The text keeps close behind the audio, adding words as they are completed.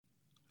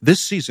This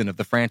season of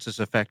The Francis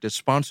Effect is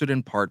sponsored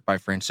in part by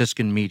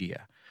Franciscan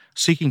Media,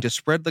 seeking to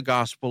spread the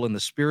gospel in the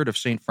spirit of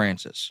St.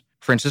 Francis.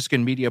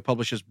 Franciscan Media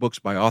publishes books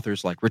by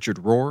authors like Richard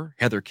Rohr,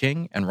 Heather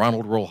King, and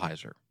Ronald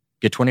Rolheiser.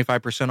 Get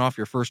 25% off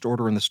your first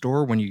order in the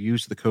store when you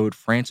use the code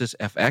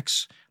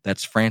FrancisFX,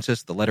 that's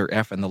Francis, the letter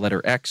F, and the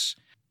letter X,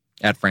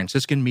 at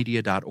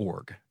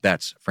franciscanmedia.org.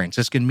 That's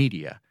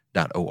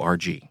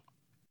franciscanmedia.org.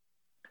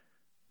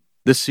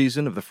 This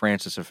season of The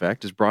Francis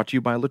Effect is brought to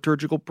you by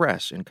Liturgical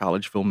Press in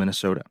Collegeville,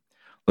 Minnesota.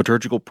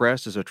 Liturgical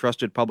Press is a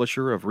trusted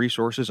publisher of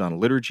resources on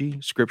liturgy,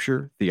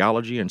 scripture,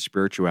 theology, and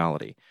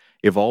spirituality,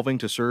 evolving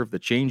to serve the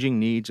changing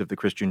needs of the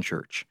Christian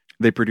Church.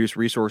 They produce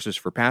resources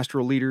for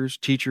pastoral leaders,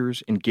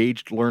 teachers,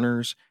 engaged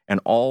learners, and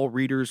all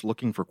readers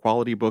looking for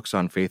quality books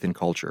on faith and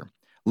culture.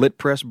 Lit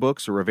Press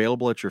books are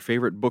available at your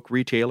favorite book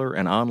retailer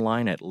and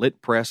online at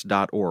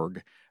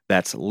litpress.org.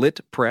 That's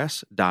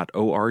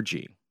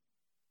litpress.org.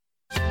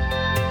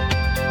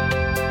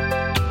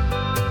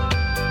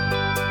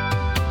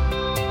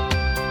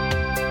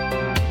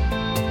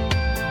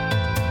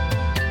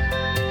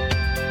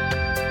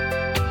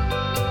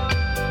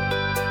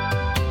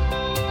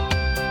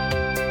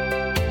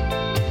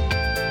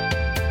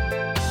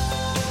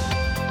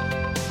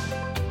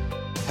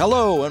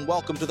 Hello, and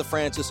welcome to the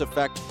Francis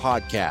Effect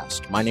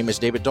podcast. My name is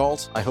David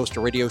Dalt. I host a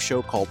radio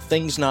show called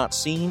Things Not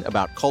Seen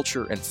about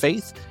culture and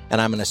faith, and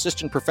I'm an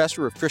assistant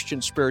professor of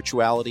Christian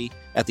spirituality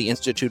at the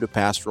Institute of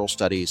Pastoral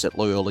Studies at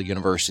Loyola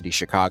University,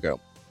 Chicago.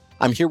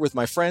 I'm here with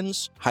my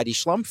friends, Heidi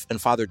Schlumpf and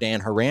Father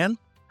Dan Horan.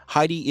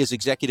 Heidi is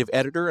executive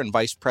editor and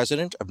vice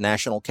president of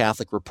National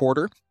Catholic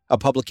Reporter, a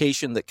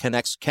publication that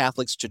connects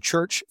Catholics to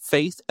church,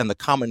 faith, and the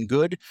common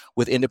good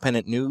with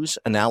independent news,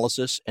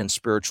 analysis, and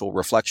spiritual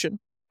reflection.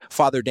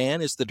 Father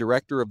Dan is the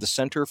director of the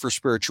Center for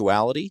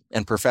Spirituality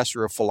and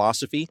professor of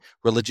philosophy,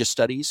 religious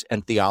studies,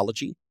 and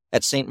theology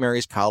at St.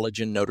 Mary's College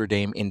in Notre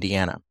Dame,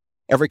 Indiana.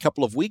 Every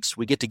couple of weeks,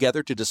 we get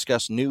together to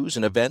discuss news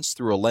and events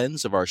through a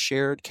lens of our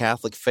shared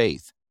Catholic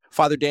faith.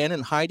 Father Dan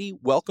and Heidi,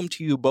 welcome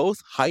to you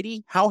both.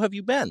 Heidi, how have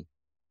you been?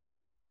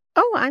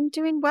 Oh, I'm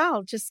doing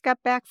well. Just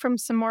got back from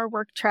some more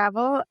work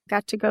travel.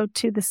 Got to go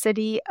to the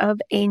City of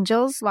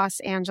Angels, Los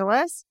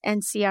Angeles.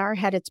 NCR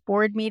had its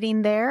board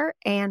meeting there,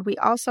 and we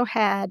also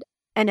had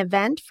an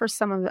event for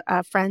some of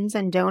the friends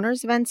and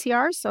donors of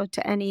NCR. So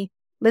to any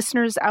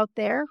listeners out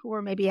there who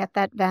were maybe at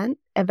that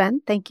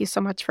event, thank you so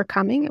much for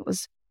coming. It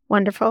was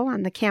wonderful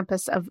on the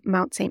campus of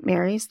Mount St.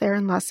 Mary's there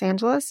in Los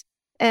Angeles.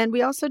 And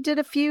we also did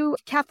a few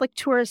Catholic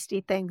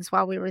touristy things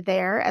while we were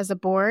there as a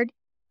board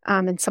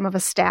and some of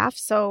us staff.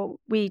 So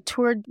we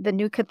toured the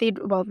new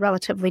cathedral, well,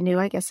 relatively new.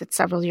 I guess it's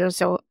several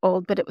years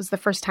old, but it was the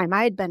first time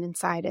I had been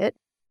inside it.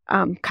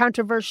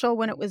 Controversial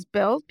when it was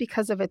built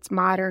because of its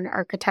modern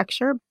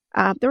architecture.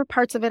 There were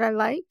parts of it I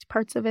liked,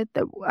 parts of it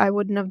that I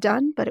wouldn't have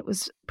done, but it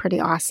was pretty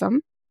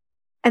awesome.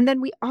 And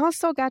then we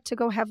also got to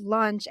go have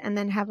lunch and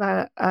then have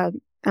a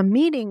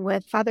meeting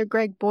with Father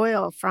Greg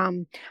Boyle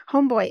from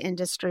Homeboy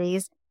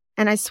Industries.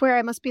 And I swear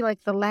I must be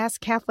like the last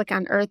Catholic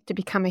on earth to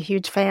become a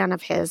huge fan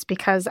of his,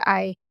 because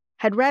I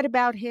had read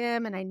about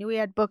him and I knew he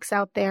had books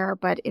out there.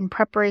 But in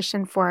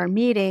preparation for our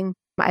meeting,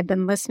 I've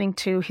been listening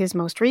to his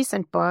most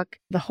recent book,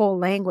 The Whole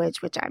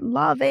Language, which I'm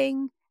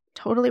loving.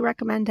 Totally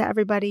recommend to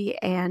everybody.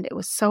 And it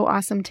was so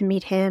awesome to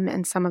meet him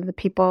and some of the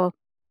people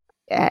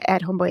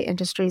at Homeboy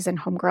Industries and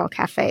Homegirl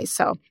Cafe.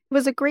 So it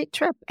was a great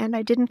trip, and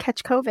I didn't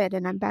catch COVID,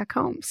 and I'm back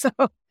home. So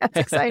that's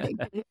exciting.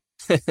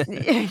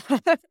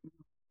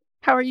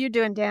 How are you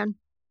doing, Dan?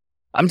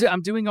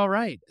 I'm doing all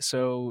right.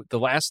 So the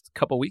last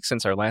couple weeks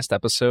since our last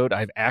episode,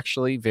 I've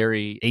actually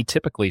very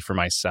atypically for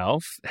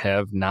myself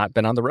have not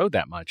been on the road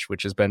that much,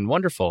 which has been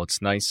wonderful.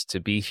 It's nice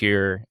to be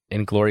here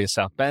in glorious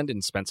South Bend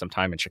and spend some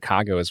time in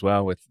Chicago as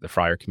well with the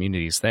friar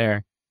communities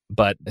there.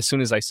 But as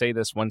soon as I say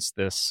this, once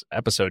this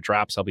episode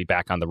drops, I'll be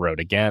back on the road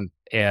again.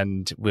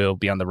 And we'll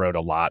be on the road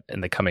a lot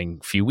in the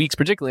coming few weeks,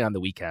 particularly on the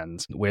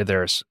weekends, where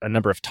there's a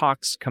number of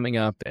talks coming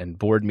up and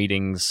board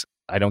meetings.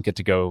 I don't get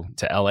to go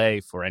to LA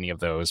for any of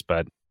those,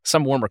 but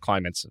some warmer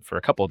climates for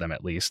a couple of them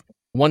at least.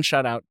 One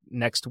shout out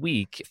next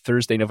week,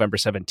 Thursday, November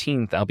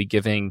 17th, I'll be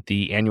giving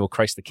the annual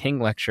Christ the King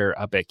lecture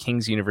up at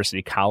King's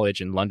University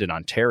College in London,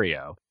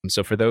 Ontario.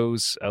 So for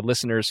those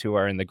listeners who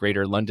are in the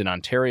greater London,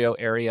 Ontario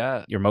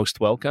area, you're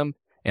most welcome.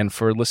 And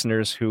for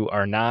listeners who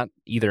are not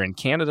either in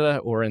Canada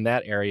or in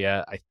that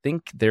area, I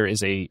think there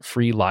is a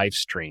free live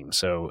stream.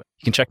 So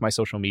you can check my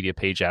social media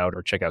page out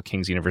or check out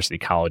King's University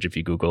College if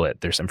you Google it.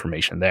 There's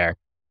information there.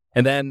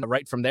 And then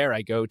right from there,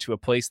 I go to a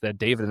place that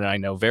David and I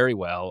know very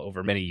well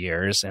over many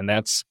years, and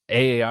that's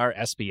AAR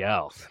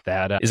SBL.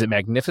 That is it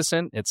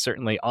magnificent? It's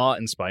certainly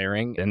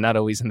awe-inspiring, and not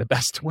always in the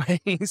best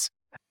ways.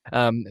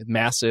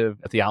 Massive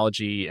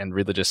theology and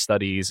religious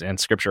studies and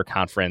scripture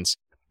conference.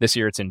 This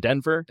year it's in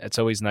Denver. It's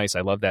always nice.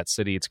 I love that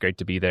city. It's great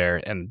to be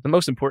there. And the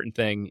most important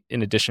thing,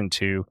 in addition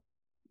to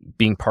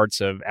being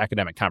parts of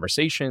academic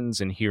conversations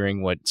and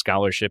hearing what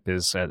scholarship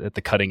is at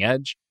the cutting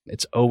edge,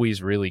 it's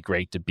always really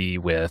great to be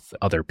with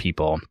other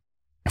people,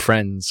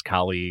 friends,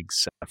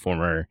 colleagues,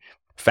 former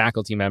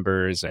faculty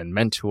members and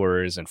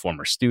mentors and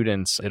former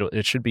students.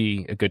 It should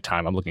be a good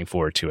time. I'm looking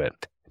forward to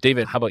it.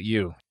 David, how about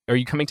you? Are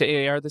you coming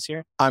to AAR this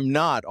year? I'm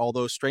not,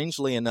 although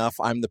strangely enough,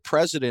 I'm the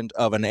president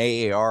of an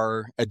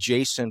AAR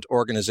adjacent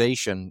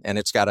organization, and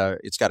it's got a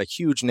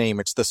huge name.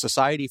 It's the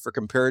Society for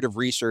Comparative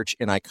Research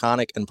in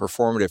Iconic and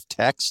Performative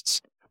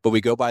Texts, but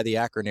we go by the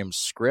acronym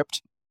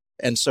SCRIPT.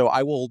 And so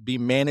I will be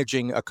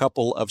managing a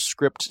couple of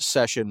script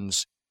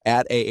sessions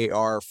at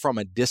AAR from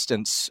a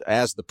distance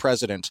as the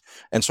president.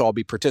 And so I'll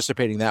be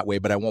participating that way,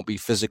 but I won't be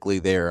physically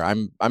there.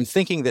 I'm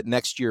thinking that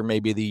next year may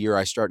be the year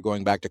I start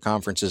going back to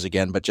conferences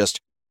again, but just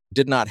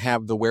did not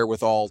have the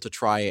wherewithal to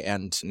try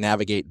and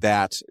navigate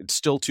that. It's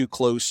still too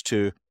close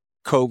to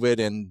COVID,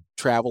 and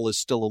travel is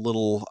still a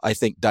little, I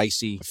think,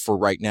 dicey for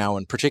right now,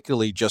 and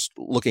particularly just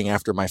looking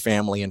after my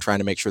family and trying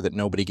to make sure that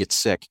nobody gets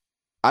sick.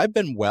 I've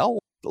been well.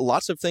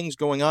 Lots of things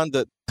going on.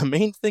 The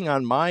main thing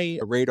on my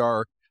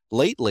radar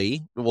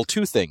lately, well,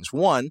 two things.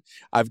 One,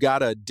 I've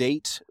got a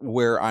date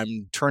where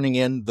I'm turning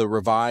in the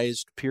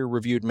revised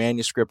peer-reviewed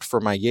manuscript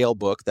for my Yale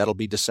book. That'll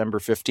be December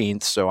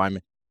 15th, so I'm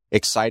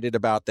excited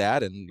about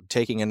that and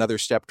taking another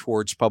step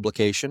towards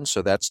publication,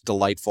 so that's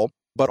delightful.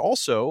 But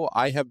also,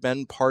 I have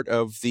been part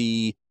of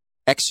the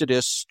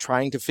exodus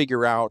trying to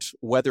figure out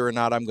whether or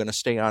not I'm going to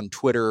stay on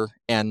Twitter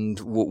and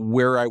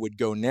where I would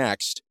go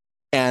next.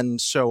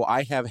 And so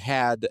I have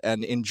had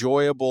an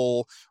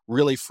enjoyable,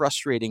 really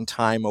frustrating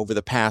time over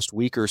the past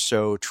week or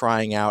so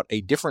trying out a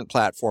different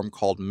platform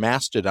called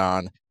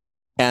Mastodon.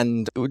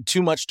 And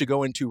too much to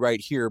go into right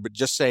here, but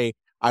just say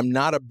I'm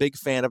not a big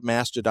fan of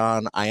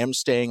Mastodon. I am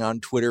staying on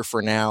Twitter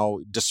for now,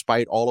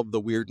 despite all of the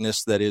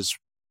weirdness that is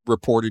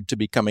reported to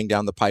be coming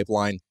down the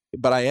pipeline.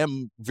 But I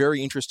am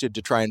very interested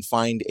to try and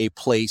find a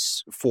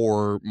place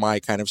for my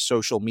kind of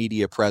social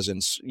media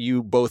presence.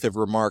 You both have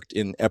remarked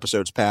in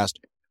episodes past,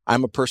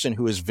 I'm a person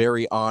who is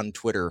very on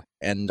Twitter,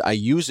 and I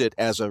use it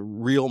as a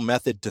real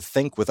method to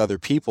think with other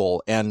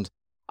people. And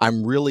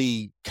I'm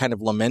really kind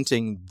of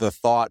lamenting the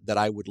thought that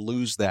I would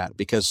lose that,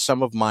 because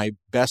some of my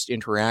best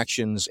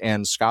interactions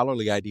and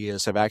scholarly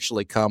ideas have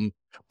actually come,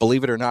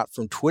 believe it or not,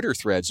 from Twitter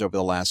threads over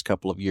the last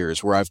couple of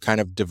years, where I've kind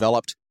of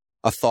developed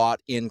a thought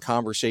in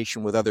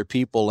conversation with other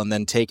people and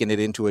then taken it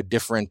into a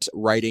different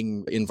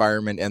writing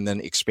environment and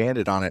then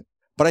expanded on it.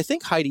 But I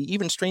think, Heidi,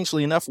 even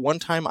strangely enough, one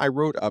time I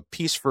wrote a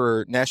piece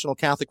for National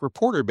Catholic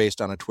Reporter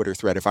based on a Twitter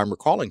thread, if I'm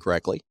recalling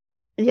correctly.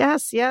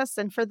 Yes.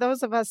 And for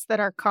those of us that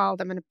are called,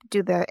 I'm going to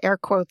do the air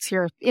quotes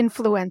here,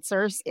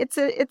 influencers, it's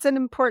an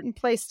important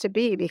place to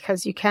be,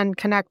 because you can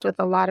connect with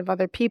a lot of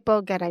other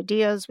people, get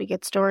ideas. We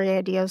get story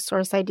ideas,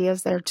 source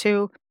ideas there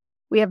too.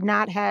 We have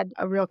not had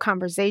a real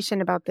conversation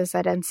about this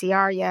at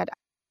NCR yet.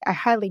 I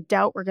highly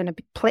doubt we're going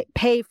to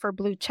pay for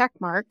blue check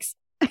marks.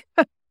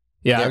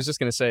 Yeah, I was just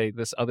going to say,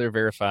 this other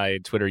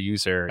verified Twitter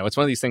user, it's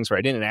one of these things where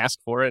I didn't ask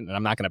for it and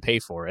I'm not going to pay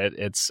for it.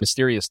 It's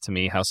mysterious to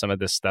me how some of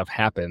this stuff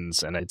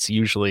happens. And it's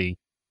usually,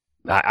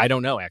 I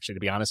don't know, actually, to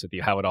be honest with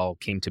you, how it all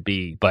came to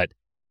be. But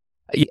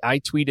I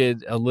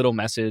tweeted a little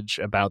message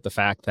about the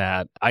fact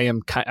that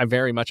I'm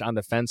very much on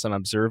the fence. I'm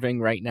observing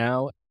right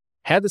now.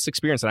 Had this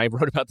experience, and I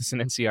wrote about this in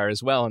NCR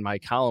as well in my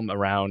column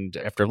around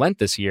after Lent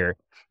this year,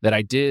 that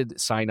I did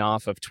sign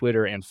off of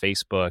Twitter and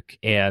Facebook,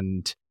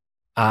 and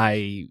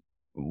I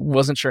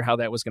wasn't sure how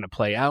that was going to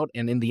play out.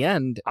 And in the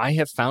end, I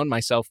have found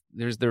myself,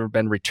 there have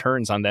been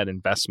returns on that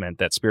investment,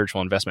 that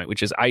spiritual investment,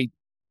 which is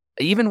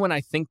even when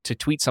I think to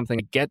tweet something,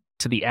 I get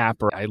to the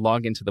app or I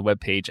log into the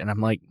webpage and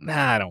I'm like,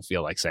 I don't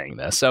feel like saying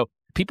this. So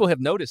people have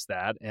noticed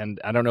that. And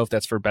I don't know if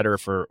that's for better or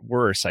for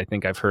worse. I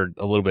think I've heard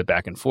a little bit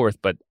back and forth,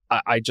 but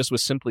I just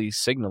was simply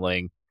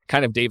signaling,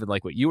 kind of, David,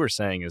 like what you were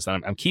saying, is that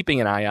I'm keeping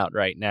an eye out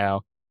right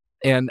now.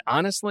 And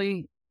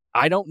honestly,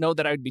 I don't know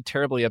that I would be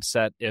terribly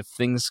upset if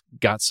things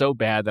got so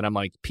bad that I'm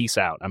like, peace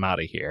out, I'm out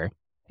of here.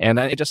 And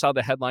I just saw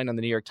the headline on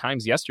the New York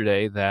Times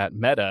yesterday that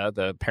Meta,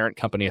 the parent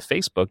company of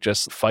Facebook,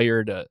 just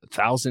fired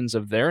thousands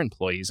of their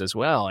employees as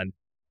well. And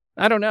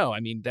I don't know. I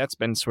mean, that's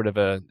been sort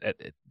of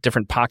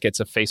different pockets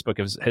of Facebook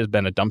has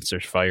been a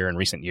dumpster fire in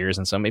recent years.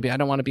 And so maybe I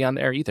don't want to be on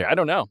there either. I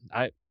don't know.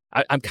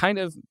 I'm kind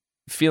of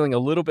feeling a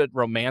little bit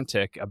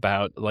romantic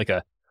about like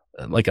a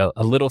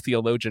little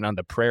theologian on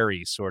the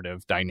prairie sort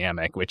of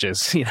dynamic, which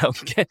is,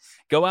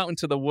 go out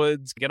into the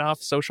woods, get off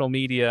social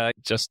media,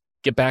 just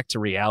get back to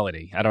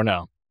reality. I don't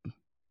know.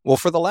 Well,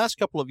 for the last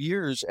couple of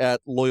years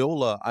at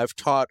Loyola, I've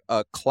taught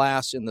a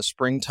class in the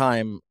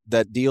springtime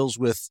that deals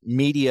with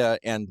media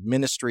and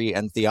ministry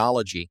and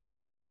theology.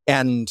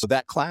 And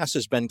that class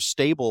has been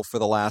stable for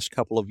the last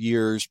couple of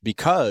years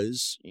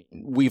because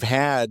we've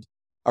had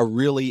a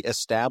really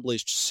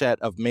established set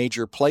of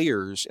major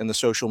players in the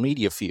social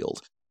media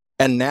field.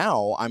 And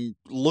now I'm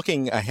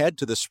looking ahead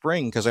to the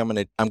spring because I'm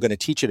going to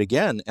teach it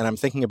again. And I'm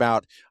thinking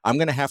about, I'm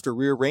going to have to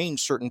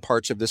rearrange certain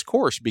parts of this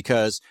course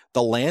because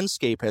the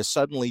landscape has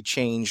suddenly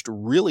changed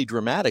really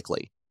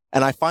dramatically.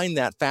 And I find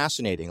that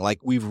fascinating. Like,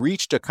 we've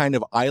reached a kind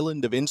of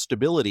island of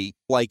instability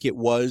like it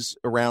was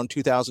around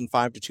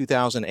 2005 to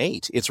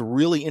 2008. It's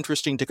really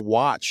interesting to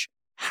watch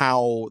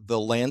how the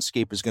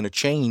landscape is going to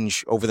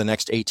change over the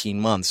next 18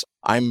 months.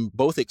 I'm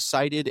both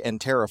excited and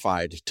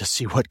terrified to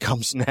see what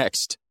comes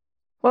next.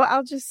 Well,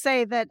 I'll just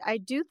say that I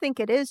do think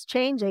it is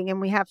changing,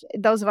 and we have,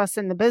 those of us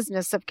in the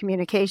business of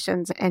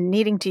communications and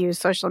needing to use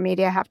social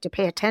media have to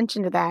pay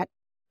attention to that.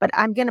 But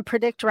I'm going to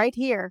predict right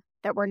here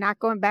that we're not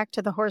going back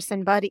to the horse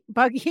and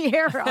buggy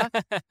era.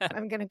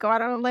 I'm going to go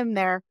out on a limb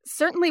there.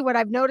 Certainly what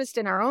I've noticed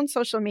in our own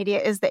social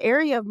media is the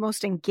area of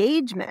most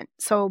engagement.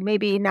 So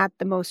maybe not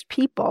the most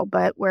people,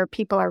 but where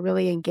people are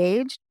really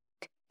engaged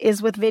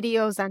is with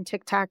videos on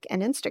TikTok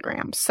and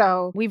Instagram.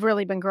 So we've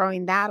really been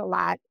growing that a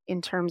lot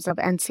in terms of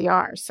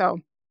NCR.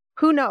 So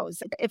who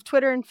knows? If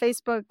Twitter and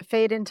Facebook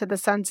fade into the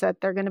sunset,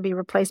 they're going to be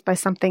replaced by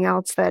something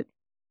else that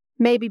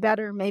may be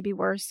better, maybe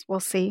worse. We'll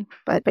see.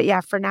 But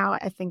yeah, for now,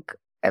 I think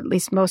at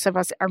least most of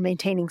us are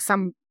maintaining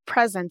some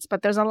presence,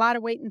 but there's a lot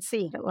of wait and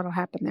see what'll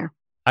happen there.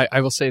 I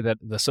will say that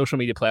the social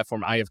media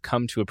platform I have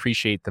come to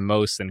appreciate the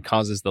most and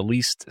causes the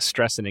least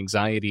stress and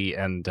anxiety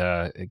and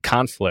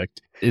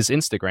conflict is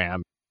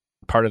Instagram.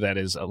 Part of that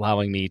is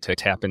allowing me to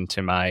tap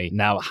into my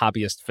now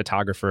hobbyist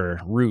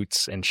photographer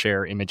roots and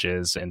share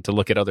images and to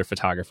look at other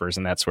photographers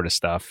and that sort of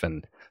stuff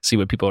and see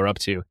what people are up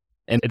to.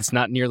 And it's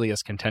not nearly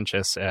as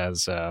contentious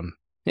as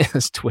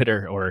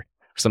Twitter or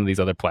some of these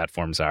other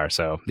platforms are.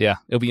 So yeah,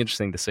 it'll be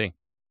interesting to see.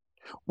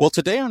 Well,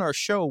 today on our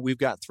show, we've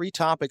got 3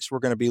 topics we're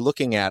going to be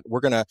looking at. We're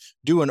going to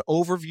do an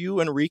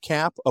overview and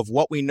recap of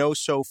what we know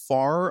so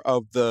far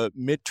of the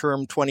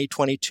midterm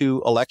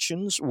 2022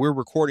 elections. We're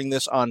recording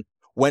this on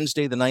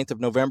Wednesday, the 9th of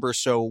November,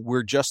 so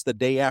we're just the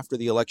day after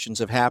the elections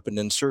have happened,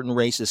 and certain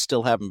races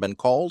still haven't been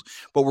called,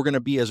 but we're going to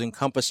be as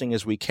encompassing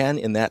as we can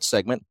in that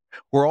segment.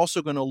 We're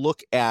also going to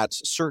look at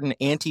certain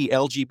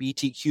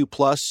anti-LGBTQ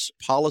plus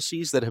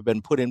policies that have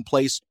been put in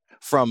place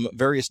from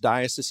various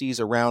dioceses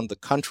around the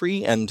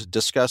country and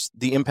discuss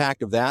the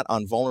impact of that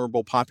on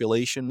vulnerable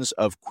populations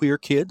of queer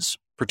kids,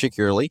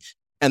 particularly.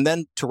 And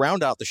then to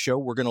round out the show,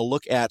 we're going to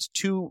look at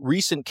 2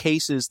 recent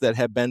cases that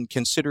have been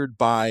considered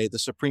by the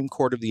Supreme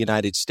Court of the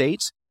United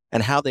States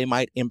and how they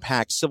might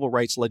impact civil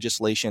rights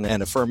legislation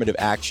and affirmative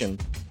action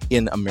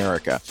in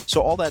America.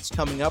 So all that's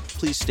coming up.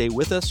 Please stay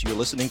with us. You're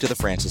listening to The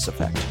Francis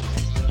Effect.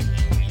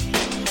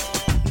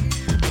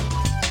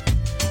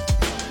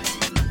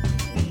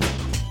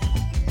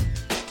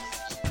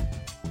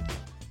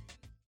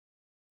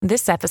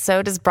 This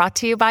episode is brought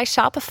to you by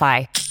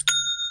Shopify.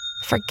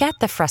 Forget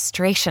the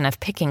frustration of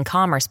picking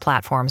commerce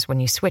platforms when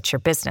you switch your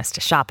business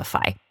to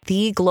Shopify,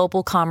 the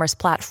global commerce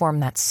platform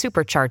that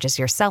supercharges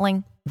your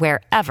selling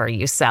wherever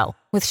you sell.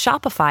 With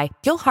Shopify,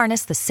 you'll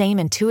harness the same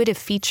intuitive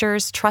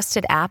features,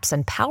 trusted apps,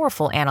 and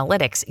powerful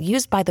analytics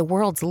used by the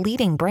world's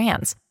leading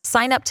brands.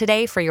 Sign up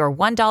today for your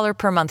 $1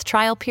 per month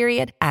trial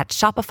period at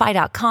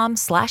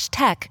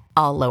shopify.com/tech,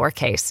 all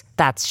lowercase.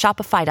 That's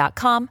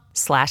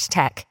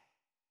shopify.com/tech.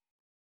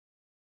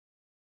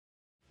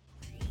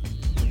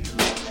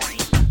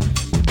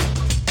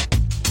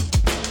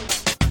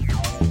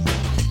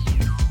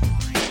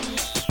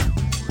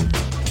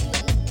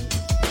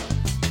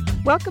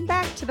 Welcome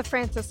back to The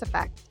Francis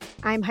Effect.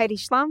 I'm Heidi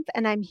Schlumpf,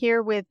 and I'm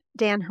here with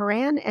Dan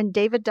Horan and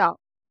David Dault.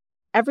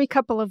 Every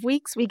couple of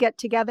weeks, we get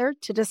together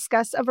to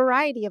discuss a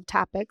variety of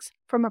topics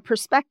from a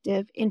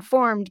perspective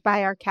informed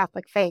by our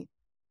Catholic faith.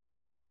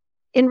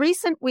 In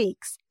recent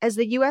weeks, as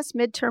the U.S.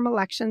 midterm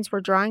elections were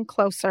drawing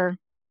closer,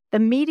 the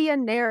media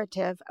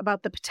narrative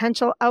about the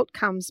potential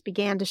outcomes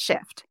began to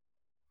shift.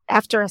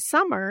 After a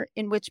summer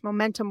in which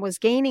momentum was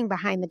gaining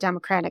behind the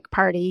Democratic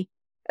Party,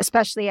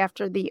 especially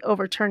after the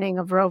overturning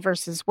of Roe v.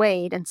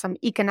 Wade and some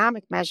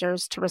economic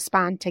measures to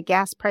respond to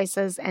gas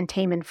prices and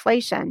tame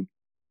inflation,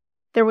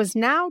 there was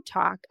now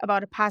talk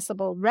about a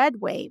possible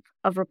red wave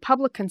of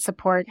Republican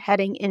support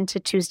heading into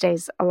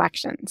Tuesday's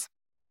elections.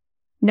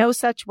 No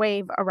such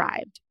wave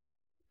arrived.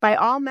 By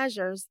all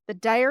measures, the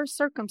dire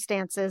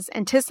circumstances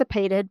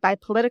anticipated by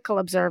political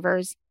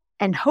observers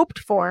and hoped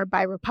for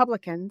by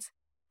Republicans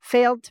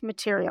failed to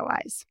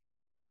materialize.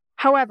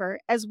 However,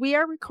 as we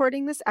are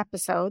recording this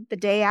episode the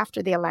day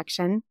after the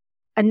election,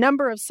 a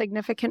number of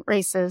significant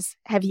races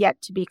have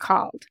yet to be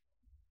called.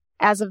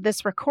 As of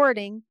this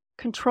recording,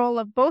 control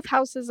of both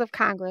houses of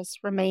Congress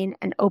remain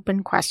an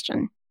open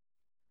question.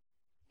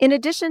 In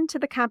addition to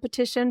the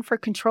competition for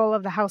control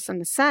of the House and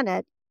the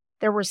Senate,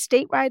 there were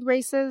statewide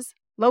races,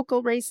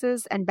 local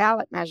races, and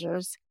ballot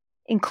measures,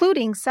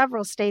 including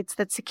several states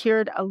that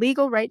secured a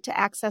legal right to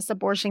access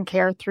abortion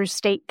care through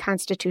state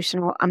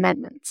constitutional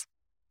amendments.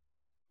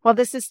 While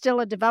this is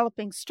still a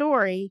developing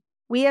story,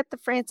 we at the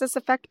Francis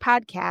Effect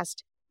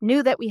podcast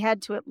knew that we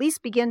had to at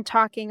least begin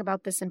talking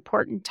about this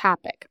important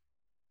topic.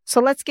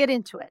 So let's get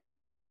into it.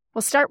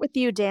 We'll start with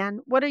you, Dan.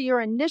 What are your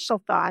initial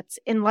thoughts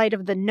in light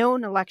of the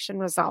known election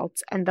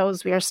results and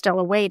those we are still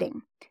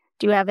awaiting?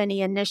 Do you have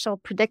any initial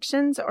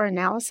predictions or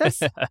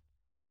analysis?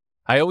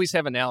 I always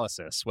have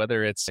analysis,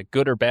 whether it's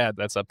good or bad.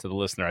 That's up to the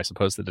listener, I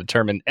suppose, to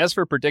determine. As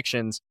for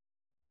predictions,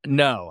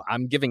 no,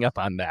 I'm giving up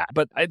on that.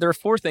 But there are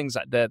 4 things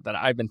that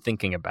I've been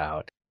thinking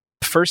about.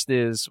 First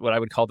is what I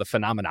would call the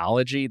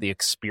phenomenology, the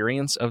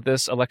experience of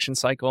this election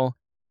cycle.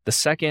 The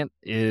second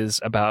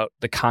is about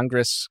the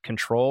Congress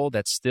control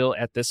that's still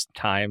at this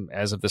time,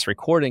 as of this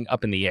recording,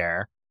 up in the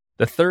air.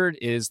 The third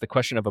is the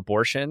question of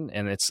abortion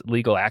and its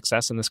legal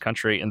access in this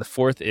country. And the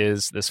fourth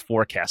is this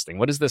forecasting.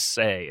 What does this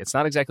say? It's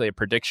not exactly a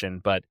prediction,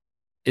 but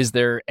is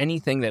there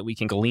anything that we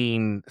can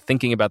glean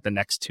thinking about the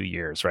next 2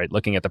 years, right?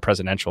 Looking at the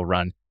presidential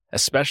run,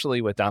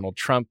 especially with Donald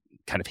Trump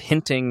kind of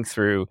hinting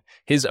through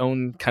his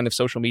own kind of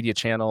social media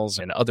channels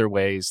and other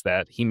ways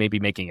that he may be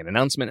making an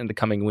announcement in the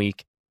coming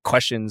week,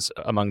 questions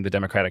among the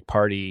Democratic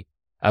Party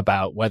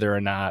about whether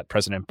or not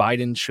President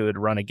Biden should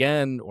run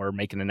again or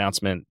make an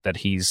announcement that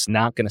he's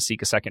not going to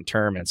seek a second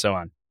term and so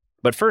on.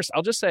 But first,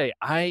 I'll just say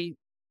I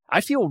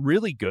feel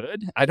really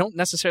good. I don't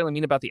necessarily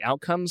mean about the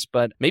outcomes,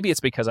 but maybe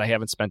it's because I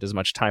haven't spent as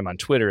much time on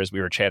Twitter as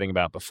we were chatting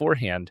about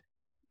beforehand.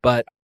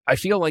 But I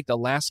feel like the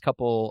last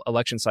couple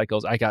election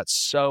cycles, I got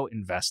so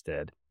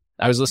invested.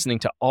 I was listening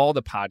to all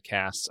the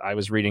podcasts. I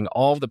was reading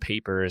all the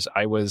papers.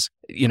 I was,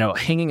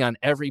 hanging on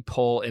every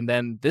poll. And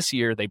then this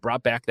year, they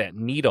brought back that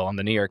needle on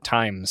the New York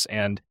Times.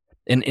 And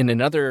in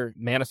another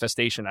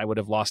manifestation, I would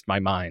have lost my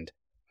mind.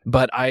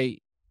 But I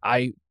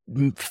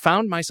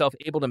found myself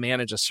able to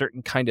manage a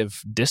certain kind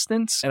of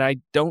distance. And I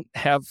don't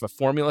have a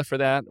formula for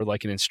that or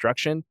like an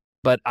instruction.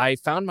 But I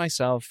found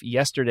myself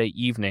yesterday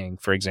evening,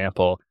 for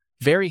example,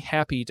 very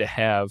happy to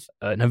have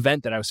an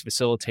event that I was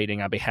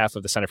facilitating on behalf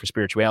of the Center for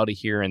Spirituality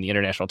here in the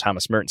International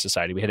Thomas Merton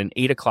Society. We had an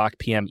 8:00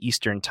 p.m.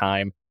 Eastern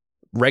time,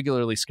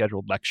 regularly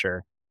scheduled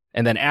lecture.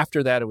 And then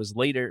after that, it was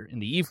later in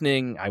the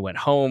evening. I went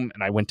home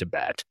and I went to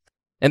bed.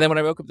 And then when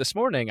I woke up this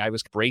morning, I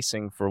was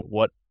bracing for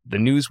what the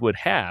news would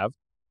have.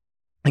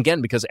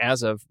 Again, because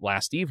as of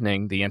last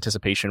evening, the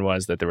anticipation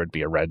was that there would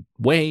be a red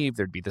wave,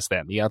 there'd be this, that,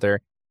 and the other.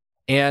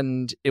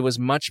 And it was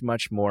much,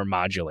 much more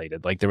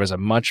modulated. Like there was a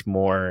much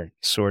more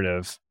sort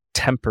of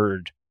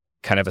tempered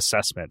kind of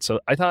assessment. So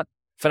I thought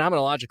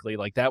phenomenologically,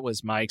 like that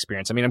was my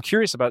experience. I mean, I'm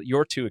curious about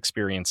your two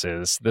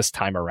experiences this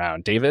time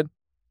around. David?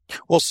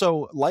 Well,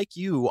 so like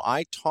you,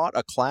 I taught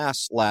a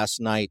class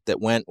last night that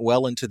went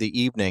well into the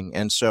evening.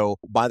 And so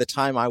by the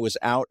time I was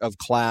out of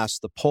class,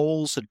 the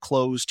polls had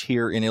closed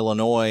here in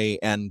Illinois,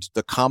 and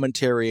the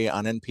commentary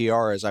on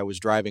NPR as I was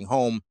driving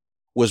home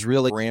was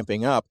really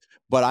ramping up.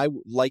 But I,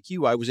 like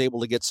you, I was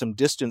able to get some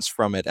distance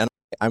from it. And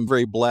I'm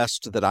very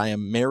blessed that I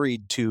am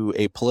married to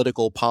a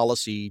political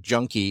policy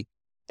junkie.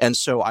 And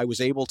so I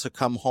was able to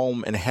come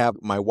home and have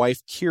my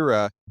wife,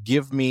 Kira,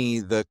 give me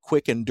the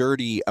quick and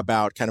dirty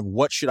about kind of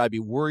what should I be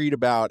worried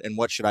about and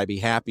what should I be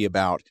happy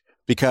about,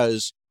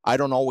 because I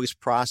don't always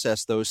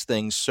process those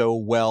things so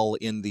well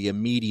in the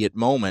immediate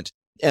moment.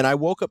 And I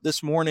woke up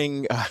this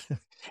morning,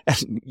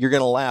 and you're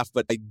going to laugh,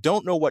 but I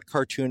don't know what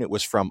cartoon it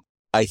was from.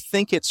 I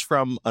think it's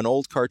from an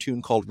old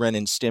cartoon called Ren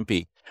and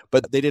Stimpy,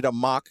 but they did a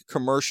mock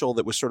commercial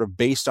that was sort of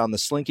based on the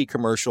Slinky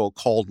commercial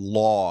called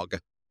Log.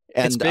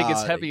 And, it's big,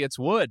 it's heavy, it's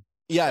wood.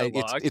 Yeah,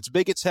 it's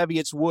big, it's heavy,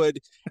 it's wood,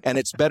 and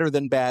it's better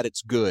than bad,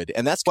 it's good.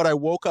 And that's what I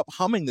woke up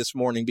humming this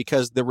morning,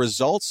 because the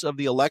results of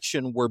the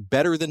election were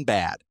better than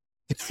bad.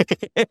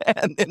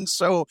 and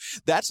so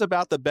that's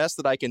about the best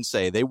that I can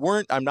say. They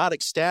weren't, I'm not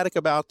ecstatic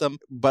about them,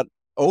 but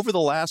over the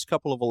last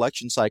couple of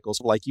election cycles,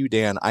 like you,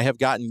 Dan, I have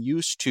gotten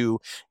used to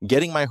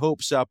getting my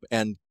hopes up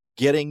and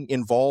getting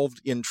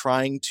involved in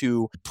trying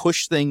to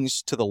push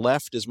things to the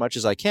left as much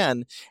as I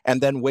can,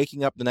 and then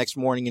waking up the next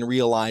morning and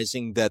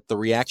realizing that the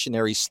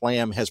reactionary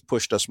slam has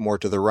pushed us more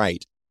to the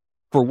right.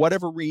 For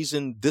whatever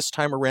reason, this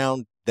time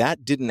around,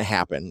 that didn't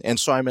happen. And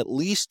so I'm at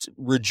least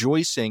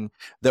rejoicing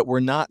that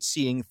we're not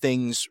seeing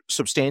things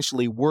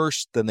substantially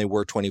worse than they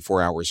were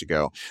 24 hours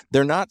ago.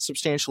 They're not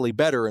substantially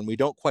better, and we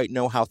don't quite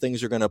know how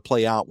things are going to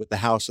play out with the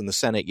House and the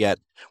Senate yet.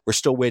 We're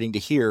still waiting to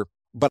hear.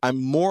 But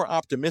I'm more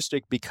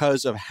optimistic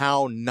because of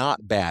how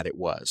not bad it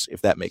was,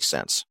 if that makes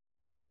sense.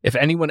 If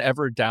anyone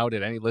ever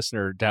doubted, any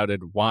listener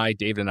doubted why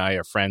David and I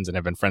are friends and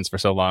have been friends for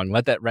so long,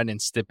 let that Ren and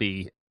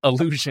Stimpy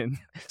illusion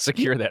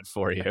secure that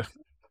for you.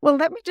 Well,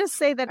 let me just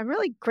say that I'm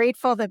really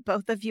grateful that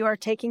both of you are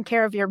taking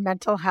care of your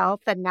mental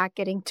health and not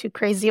getting too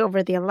crazy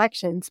over the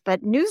elections.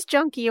 But News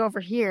Junkie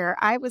over here,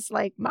 I was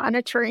like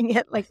monitoring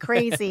it like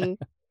crazy.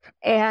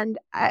 And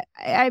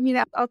I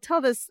mean, I'll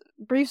tell this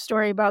brief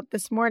story about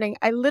this morning.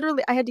 I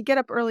had to get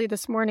up early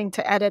this morning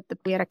to edit.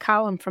 We had a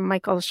column from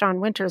Michael Sean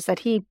Winters that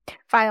he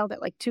filed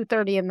at like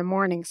 2:30 in the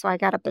morning. So I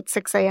got up at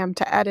 6 a.m.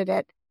 to edit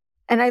it.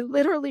 And I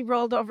literally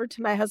rolled over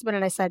to my husband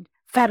and I said,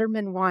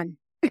 Fetterman won.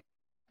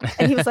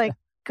 And he was like,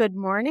 good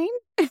morning.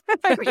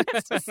 I mean,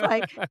 it's just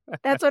like,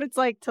 that's what it's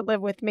like to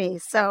live with me.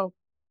 So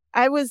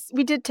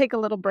we did take a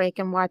little break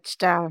and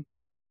watched,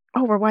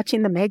 we're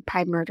watching the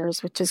Magpie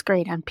Murders, which is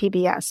great on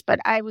PBS, but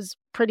I was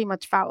pretty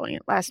much following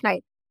it last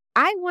night.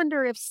 I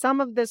wonder if some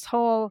of this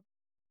whole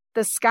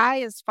the sky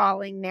is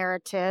falling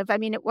narrative, I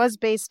mean, it was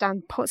based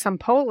on some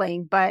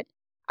polling, but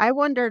I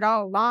wondered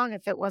all along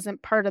if it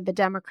wasn't part of the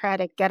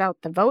Democratic get out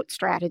the vote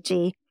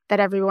strategy that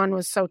everyone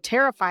was so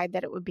terrified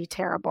that it would be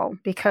terrible,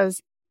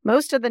 because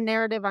most of the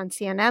narrative on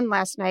CNN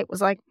last night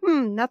was like,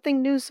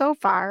 nothing new so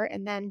far.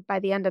 And then by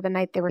the end of the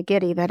night, they were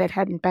giddy that it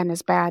hadn't been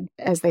as bad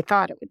as they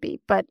thought it would be.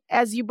 But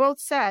as you both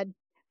said,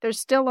 there's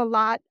still a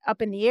lot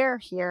up in the air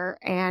here,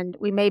 and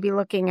we may be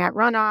looking at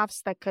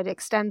runoffs that could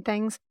extend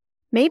things.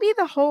 Maybe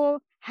the whole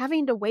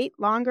having to wait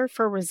longer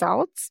for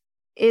results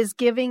is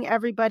giving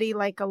everybody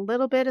like a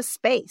little bit of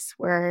space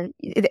where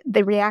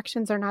the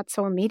reactions are not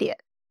so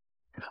immediate.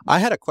 I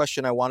had a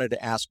question I wanted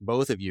to ask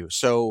both of you.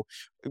 So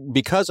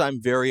because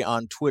I'm very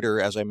on Twitter,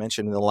 as I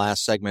mentioned in the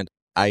last segment,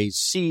 I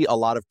see a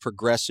lot of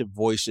progressive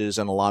voices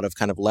and a lot of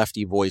kind of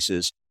lefty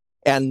voices.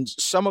 And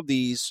some of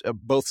these,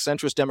 both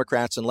centrist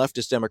Democrats and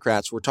leftist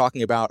Democrats, were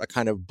talking about a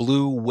kind of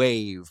blue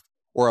wave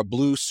or a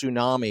blue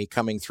tsunami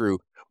coming through.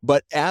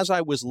 But as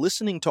I was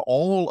listening to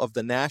all of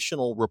the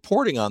national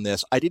reporting on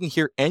this, I didn't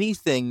hear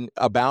anything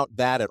about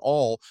that at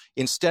all.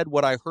 Instead,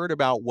 what I heard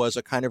about was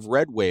a kind of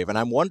red wave. And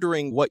I'm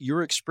wondering what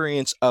your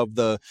experience of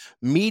the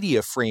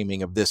media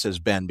framing of this has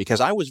been, because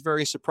I was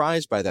very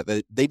surprised by that.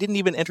 They didn't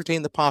even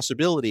entertain the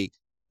possibility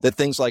that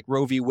things like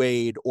Roe v.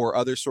 Wade or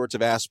other sorts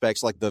of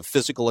aspects like the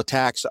physical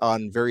attacks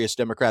on various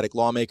Democratic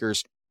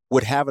lawmakers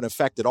would have an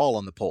effect at all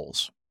on the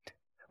polls.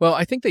 Well,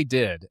 I think they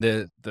did.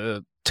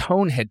 The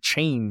tone had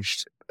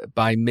changed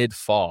by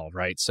mid-fall,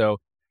 right? So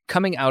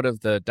coming out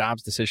of the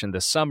Dobbs decision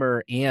this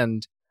summer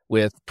and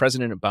with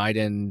President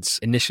Biden's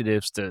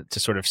initiatives to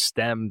sort of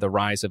stem the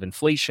rise of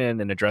inflation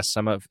and address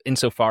some of,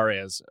 insofar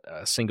as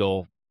a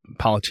single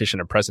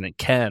politician or president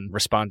can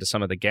respond to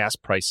some of the gas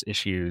price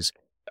issues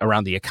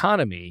around the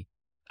economy,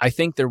 I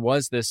think there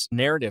was this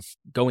narrative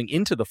going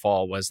into the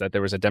fall was that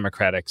there was a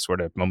Democratic sort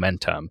of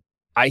momentum.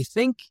 I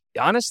think,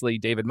 honestly,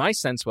 David, my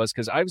sense was,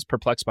 because I was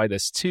perplexed by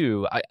this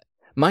too,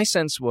 my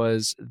sense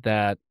was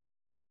that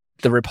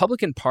the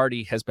Republican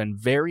Party has been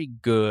very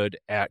good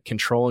at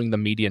controlling the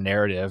media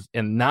narrative,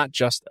 and not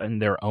just in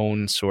their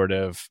own sort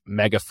of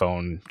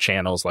megaphone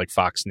channels like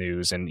Fox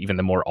News and even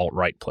the more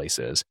alt-right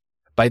places.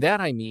 By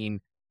that, I mean,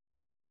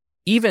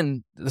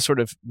 even the sort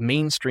of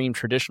mainstream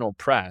traditional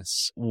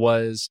press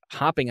was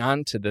hopping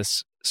onto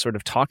this sort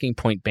of talking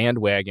point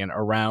bandwagon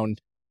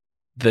around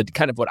the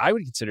kind of what I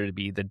would consider to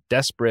be the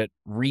desperate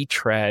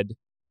retread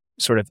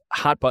sort of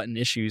hot button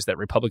issues that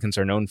Republicans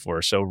are known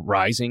for. So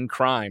rising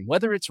crime,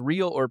 whether it's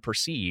real or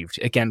perceived,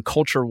 again,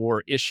 culture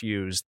war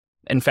issues.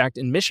 In fact,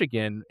 in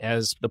Michigan,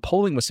 as the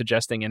polling was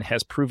suggesting and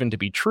has proven to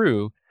be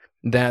true,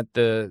 that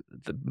the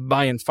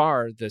by and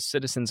far, the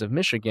citizens of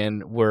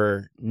Michigan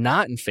were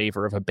not in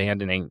favor of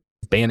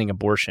banning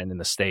abortion in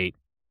the state.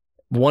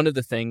 One of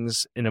the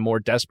things in a more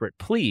desperate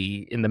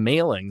plea in the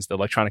mailings, the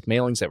electronic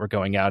mailings that were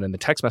going out and the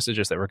text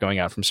messages that were going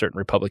out from certain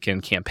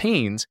Republican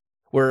campaigns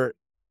were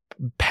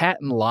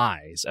patent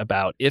lies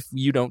about, if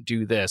you don't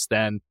do this,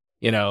 then,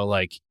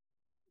 like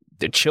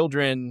the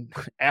children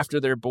after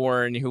they're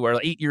born who are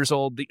 8 years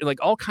old, like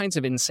all kinds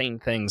of insane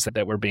things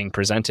that were being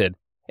presented.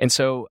 And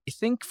so I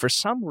think for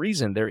some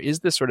reason, there is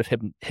this sort of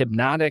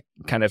hypnotic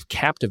kind of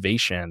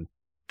captivation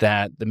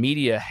that the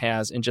media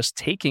has in just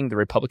taking the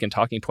Republican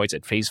talking points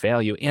at face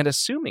value and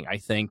assuming, I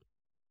think,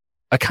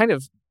 a kind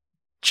of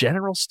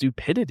general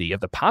stupidity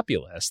of the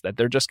populace that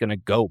they're just going to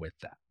go with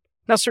that.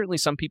 Now, certainly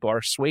some people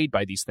are swayed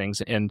by these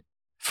things and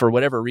for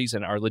whatever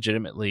reason are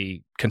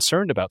legitimately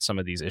concerned about some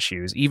of these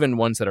issues, even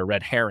ones that are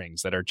red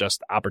herrings that are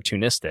just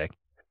opportunistic.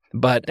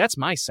 But that's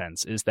my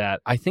sense, is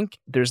that I think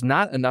there's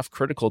not enough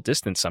critical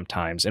distance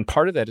sometimes. And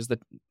part of that is that,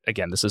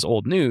 again, this is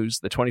old news,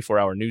 the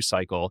 24-hour news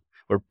cycle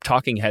where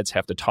talking heads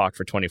have to talk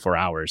for 24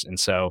 hours. And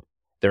so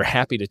they're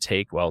happy to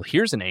take, well,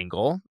 here's an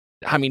angle.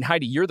 I mean,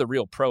 Heidi, you're the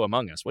real pro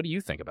among us. What do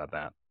you think about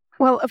that?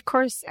 Well, of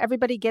course,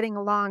 everybody getting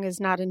along is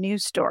not a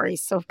news story.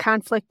 So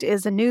conflict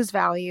is a news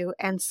value.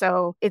 And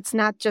so it's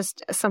not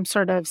just some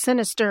sort of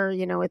sinister,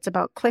 it's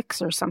about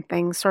clicks or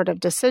something sort of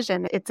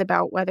decision. It's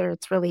about whether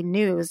it's really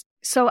news.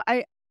 So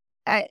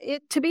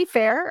to be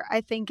fair,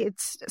 I think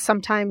it's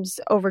sometimes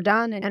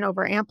overdone and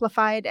over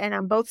amplified. And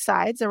on both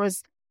sides, there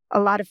was a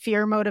lot of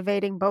fear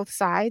motivating both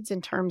sides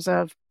in terms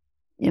of,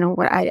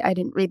 what I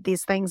didn't read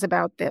these things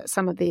about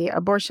some of the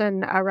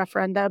abortion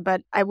referenda,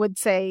 but I would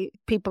say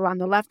people on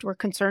the left were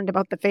concerned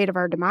about the fate of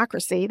our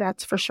democracy.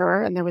 That's for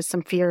sure. And there was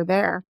some fear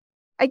there.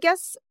 I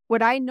guess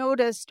what I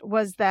noticed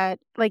was that,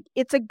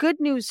 it's a good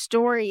news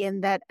story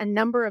in that a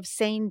number of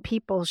sane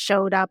people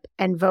showed up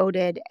and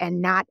voted,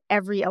 and not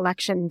every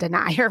election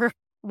denier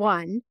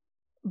won.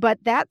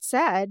 But that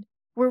said,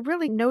 we're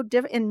really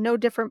in no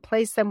different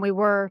place than we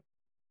were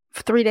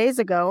 3 days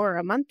ago or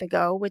a month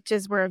ago, which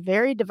is we're a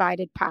very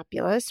divided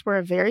populace. We're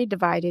a very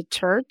divided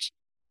church,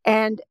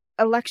 and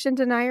election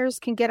deniers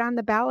can get on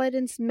the ballot,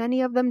 and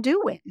many of them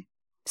do win.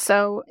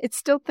 So it's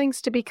still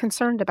things to be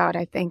concerned about,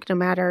 I think, no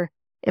matter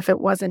if it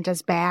wasn't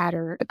as bad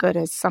or good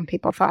as some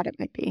people thought it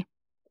might be.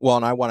 Well,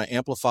 and I want to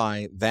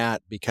amplify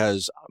that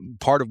because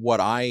part of what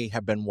I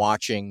have been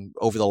watching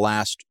over the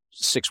last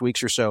 6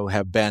 weeks or so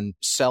have been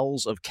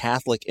cells of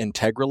Catholic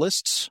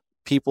integralists,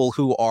 people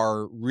who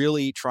are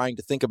really trying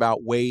to think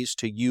about ways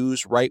to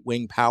use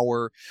right-wing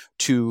power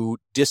to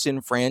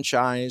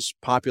disenfranchise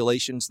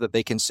populations that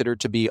they consider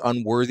to be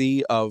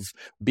unworthy of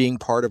being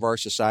part of our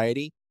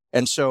society.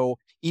 And so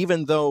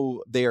even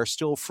though they are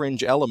still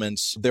fringe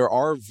elements, there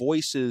are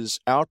voices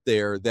out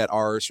there that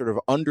are sort of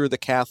under the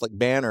Catholic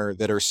banner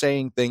that are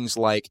saying things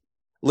like,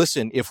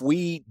 listen, if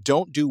we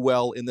don't do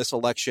well in this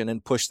election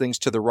and push things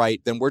to the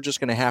right, then we're just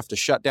going to have to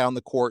shut down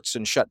the courts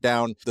and shut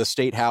down the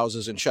state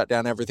houses and shut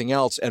down everything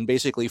else and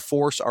basically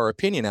force our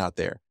opinion out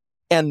there.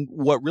 And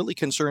what really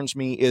concerns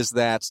me is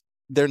that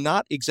they're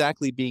not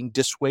exactly being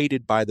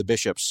dissuaded by the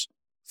bishops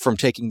from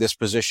taking this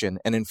position.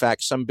 And in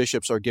fact, some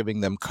bishops are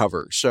giving them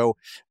cover. So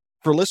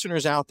for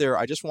listeners out there,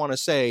 I just want to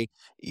say,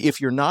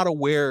 if you're not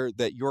aware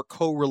that your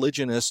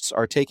co-religionists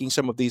are taking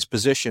some of these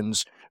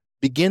positions,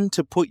 begin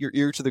to put your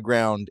ear to the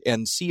ground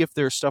and see if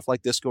there's stuff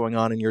like this going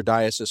on in your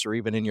diocese or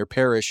even in your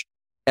parish,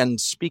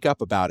 and speak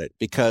up about it,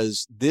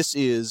 because this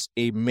is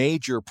a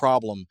major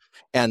problem.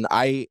 And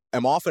I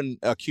am often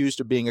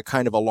accused of being a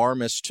kind of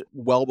alarmist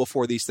well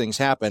before these things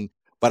happen.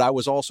 But I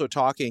was also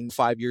talking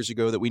 5 years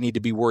ago that we need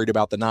to be worried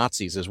about the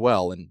Nazis as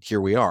well. And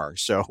here we are.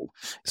 So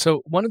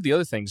one of the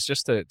other things,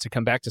 just to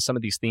come back to some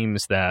of these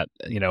themes that,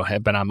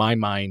 have been on my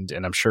mind,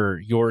 and I'm sure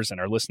yours and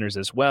our listeners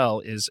as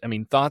well, is,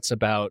 thoughts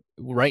about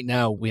right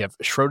now we have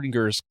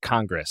Schrodinger's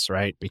Congress,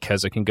 right?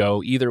 Because it can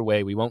go either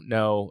way. We won't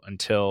know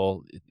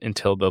until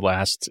the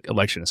last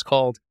election is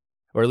called,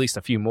 or at least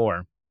a few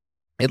more.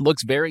 It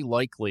looks very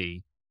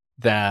likely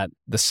that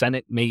the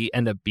Senate may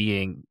end up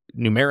being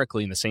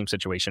numerically in the same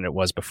situation it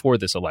was before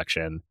this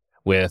election,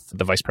 with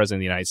the Vice President of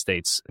the United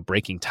States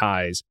breaking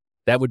ties.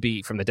 That would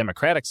be, from the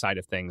Democratic side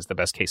of things, the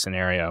best case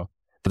scenario.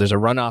 But there's a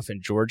runoff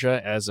in Georgia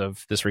as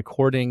of this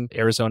recording.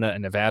 Arizona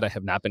and Nevada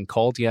have not been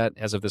called yet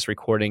as of this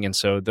recording, and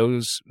so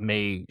those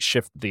may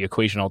shift the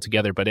equation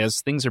altogether. But as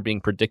things are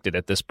being predicted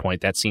at this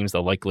point, that seems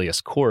the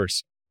likeliest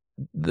course.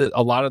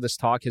 A lot of this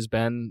talk has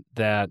been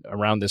that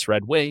around this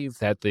red wave,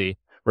 that the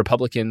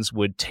Republicans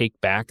would take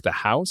back the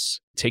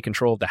House, take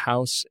control of the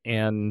House,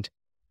 and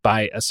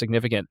by a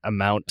significant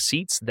amount of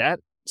seats. That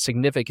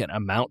significant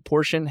amount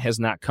portion has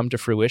not come to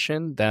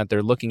fruition, that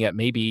they're looking at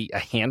maybe a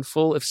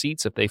handful of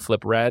seats, if they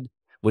flip red,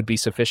 would be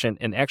sufficient.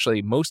 And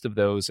actually, most of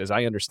those, as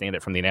I understand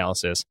it from the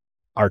analysis,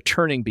 are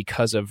turning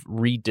because of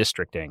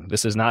redistricting.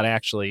 This is not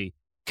actually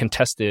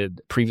contested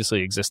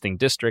previously existing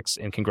districts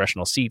and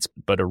congressional seats,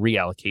 but a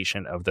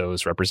reallocation of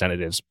those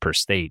representatives per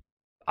state.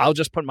 I'll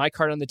just put my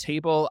card on the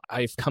table.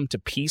 I've come to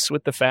peace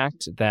with the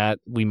fact that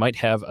we might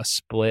have a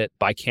split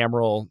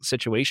bicameral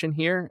situation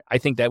here. I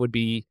think that would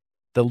be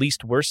the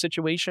least worst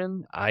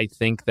situation. I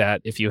think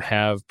that if you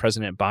have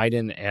President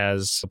Biden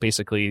as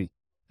basically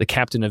the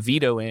captain of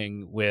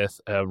vetoing with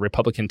a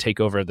Republican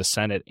takeover of the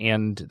Senate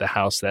and the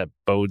House, that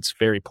bodes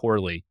very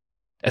poorly,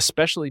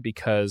 especially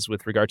because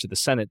with regard to the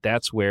Senate,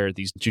 that's where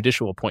these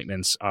judicial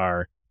appointments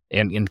are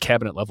and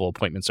cabinet level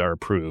appointments are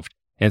approved.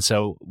 And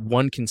so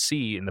one can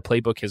see, and the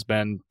playbook has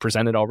been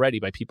presented already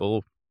by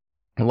people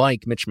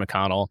like Mitch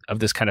McConnell, of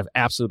this kind of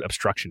absolute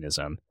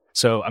obstructionism.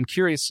 So I'm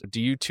curious,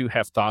 do you two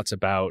have thoughts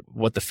about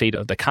what the fate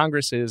of the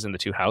Congress is and the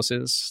two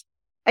houses?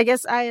 I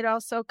guess I had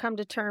also come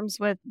to terms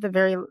with the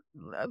very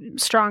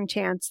strong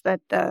chance that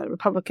the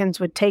Republicans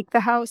would take the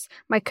House.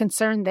 My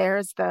concern there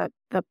is the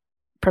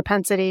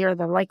propensity or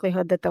the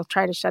likelihood that they'll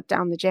try to shut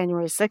down the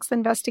January 6th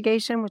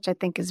investigation, which I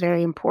think is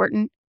very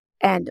important.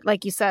 And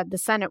like you said, the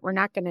Senate, we're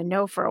not going to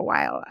know for a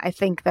while. I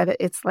think that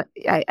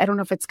I don't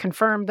know if it's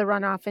confirmed, the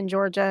runoff in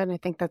Georgia, and I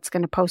think that's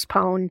going to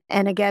postpone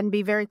and again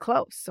be very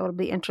close. So it'll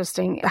be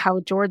interesting how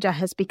Georgia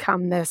has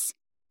become this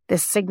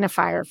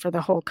signifier for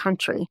the whole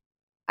country.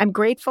 I'm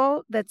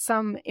grateful that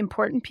some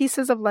important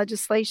pieces of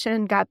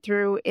legislation got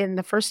through in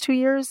the first 2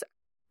 years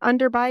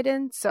under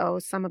Biden. So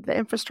some of the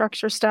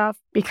infrastructure stuff,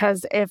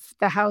 because if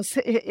the House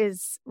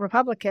is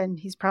Republican,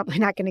 he's probably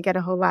not going to get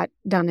a whole lot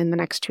done in the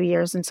next 2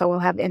 years. And so we'll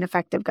have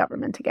ineffective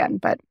government again.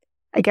 But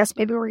I guess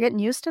maybe we're getting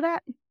used to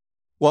that.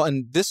 Well,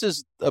 and this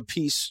is a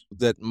piece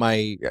that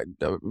my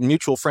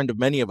mutual friend of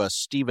many of us,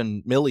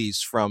 Stephen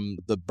Millies from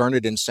the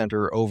Bernardin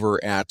Center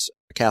over at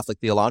Catholic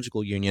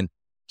Theological Union,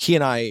 he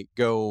and I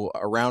go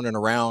around and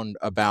around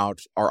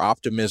about our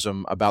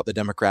optimism about the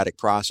democratic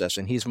process,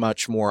 and he's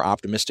much more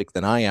optimistic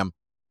than I am.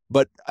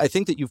 But I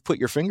think that you've put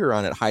your finger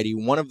on it, Heidi.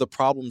 One of the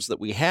problems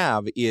that we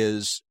have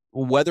is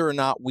whether or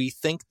not we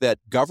think that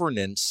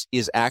governance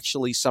is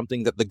actually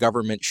something that the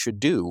government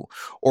should do,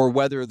 or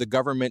whether the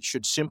government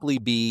should simply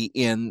be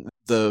in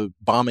the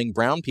bombing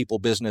brown people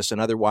business and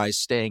otherwise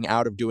staying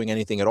out of doing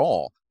anything at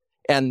all.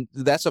 And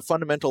that's a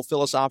fundamental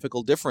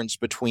philosophical difference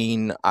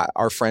between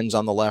our friends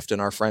on the left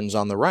and our friends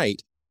on the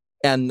right.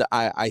 And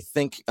I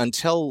think and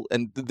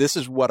this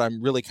is what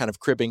I'm really kind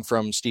of cribbing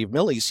from Steve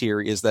Millies here,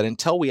 is that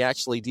until we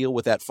actually deal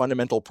with that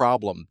fundamental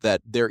problem,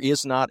 that there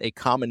is not a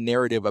common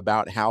narrative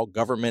about how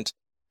government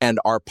and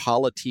our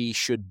polity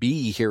should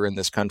be here in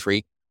this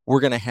country, we're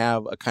going to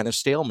have a kind of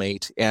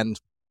stalemate. And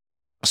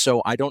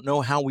so I don't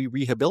know how we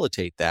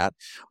rehabilitate that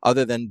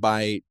other than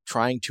by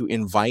trying to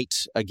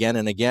invite again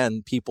and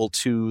again people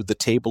to the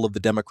table of the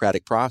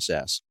democratic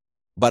process.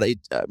 But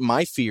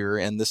my fear,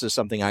 and this is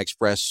something I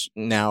express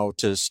now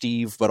to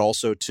Steve, but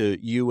also to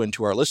you and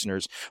to our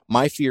listeners,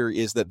 my fear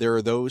is that there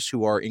are those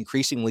who are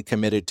increasingly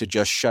committed to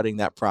just shutting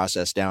that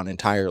process down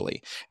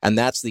entirely. And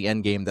that's the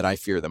end game that I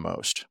fear the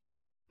most.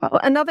 Well,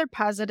 another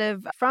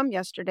positive from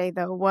yesterday,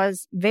 though,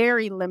 was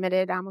very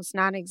limited, almost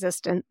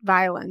non-existent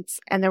violence.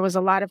 And there was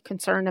a lot of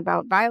concern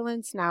about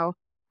violence. Now,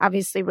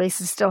 obviously,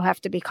 races still have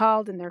to be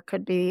called, and there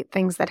could be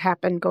things that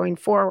happen going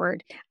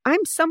forward.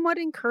 I'm somewhat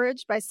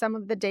encouraged by some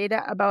of the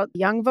data about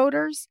young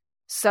voters.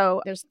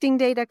 So there's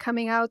data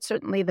coming out,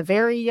 certainly the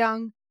very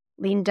young,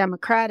 lean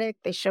Democratic.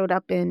 They showed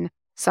up in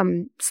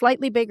some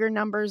slightly bigger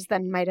numbers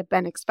than might have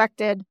been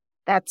expected.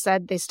 That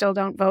said, they still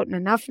don't vote in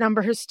enough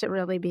numbers to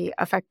really be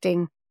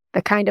affecting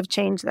the kind of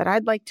change that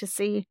I'd like to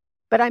see.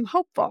 But I'm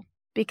hopeful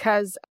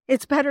because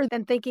it's better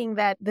than thinking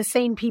that the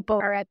sane people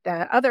are at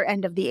the other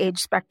end of the age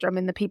spectrum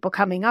and the people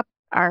coming up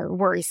are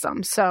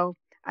worrisome. So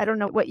I don't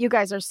know what you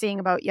guys are seeing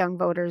about young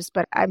voters,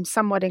 but I'm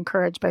somewhat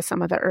encouraged by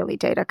some of the early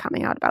data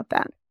coming out about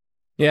that.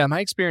 Yeah,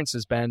 my experience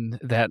has been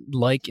that,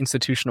 like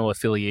institutional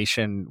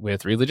affiliation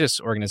with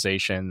religious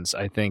organizations,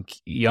 I think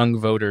young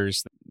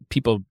voters,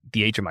 people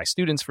the age of my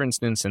students, for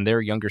instance, and their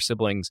younger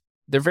siblings,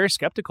 they're very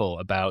skeptical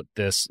about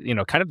this,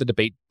 kind of the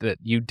debate that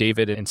you,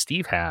 David, and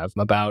Steve have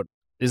about,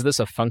 is this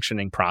a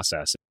functioning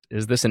process?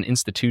 Is this an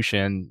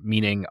institution,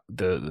 meaning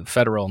the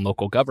federal and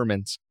local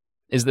governments?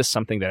 Is this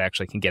something that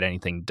actually can get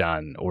anything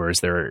done? Or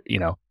is there,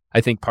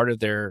 I think part of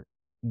their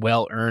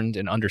well-earned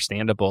and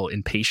understandable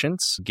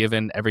impatience,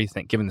 given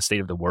everything, given the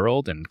state of the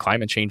world and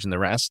climate change and the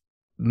rest,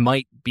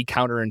 might be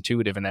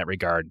counterintuitive in that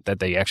regard, that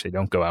they actually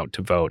don't go out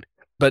to vote.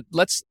 But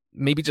let's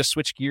maybe just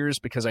switch gears,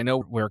 because I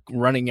know we're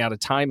running out of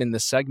time in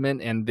this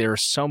segment and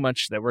there's so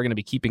much that we're going to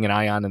be keeping an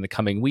eye on in the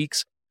coming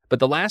weeks. But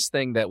the last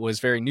thing that was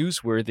very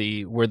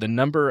newsworthy were the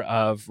number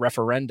of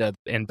referenda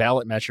and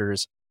ballot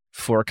measures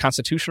for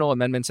constitutional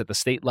amendments at the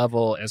state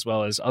level, as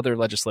well as other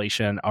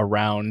legislation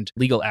around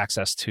legal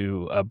access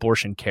to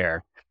abortion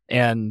care.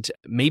 And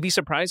maybe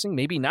surprising,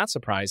 maybe not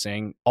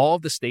surprising, all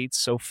of the states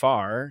so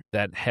far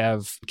that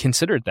have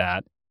considered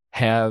that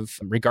have,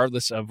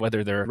 regardless of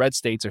whether they're red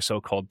states or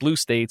so-called blue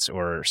states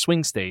or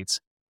swing states,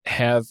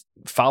 have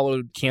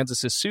followed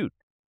Kansas's suit.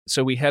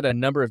 So we had a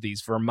number of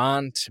these: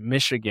 Vermont,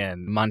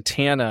 Michigan,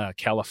 Montana,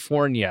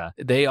 California.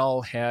 They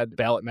all had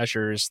ballot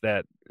measures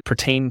that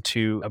pertain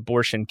to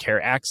abortion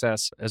care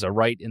access as a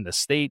right in the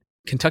state.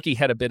 Kentucky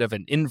had a bit of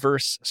an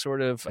inverse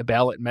sort of a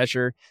ballot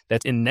measure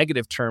that, in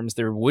negative terms,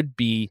 there would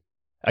be,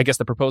 I guess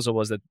the proposal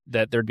was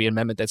that there'd be an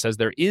amendment that says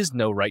there is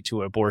no right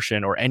to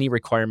abortion or any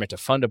requirement to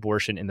fund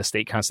abortion in the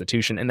state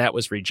constitution, and that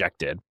was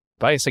rejected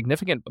by a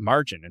significant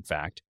margin, in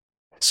fact.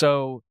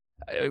 So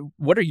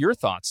what are your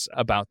thoughts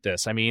about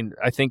this? I mean,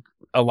 I think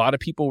a lot of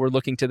people were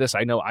looking to this.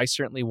 I know I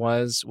certainly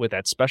was with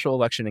that special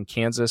election in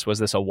Kansas. Was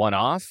this a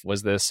one-off?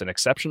 Was this an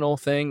exceptional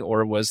thing?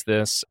 Or was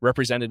this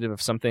representative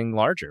of something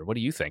larger? What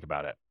do you think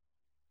about it?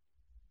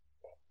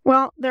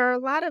 Well, there are a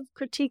lot of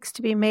critiques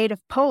to be made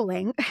of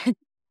polling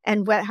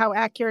and how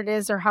accurate it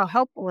is or how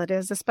helpful it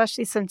is,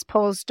 especially since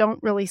polls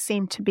don't really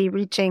seem to be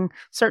reaching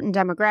certain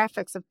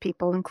demographics of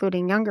people,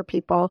 including younger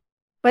people.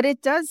 But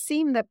it does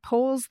seem that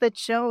polls that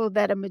show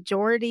that a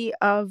majority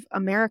of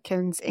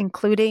Americans,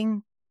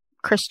 including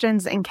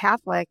Christians and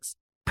Catholics,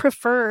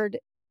 preferred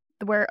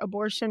where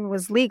abortion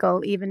was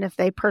legal, even if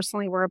they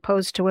personally were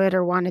opposed to it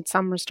or wanted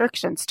some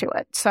restrictions to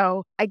it.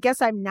 So I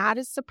guess I'm not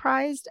as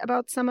surprised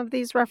about some of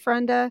these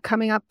referenda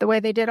coming up the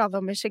way they did,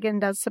 although Michigan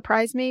does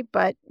surprise me,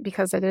 but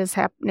because it is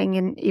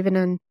happening even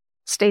in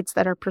states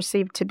that are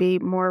perceived to be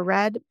more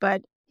red.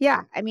 But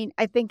yeah, I mean,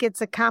 I think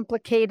it's a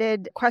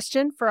complicated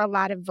question for a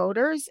lot of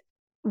voters.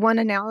 One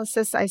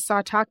analysis I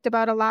saw talked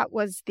about a lot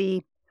was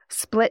the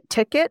split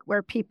ticket,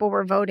 where people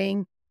were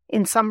voting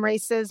in some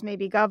races,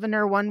 maybe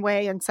governor one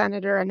way and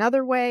senator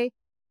another way.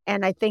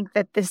 And I think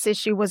that this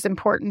issue was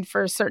important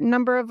for a certain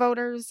number of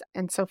voters.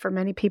 And so for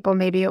many people,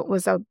 maybe it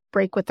was a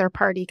break with their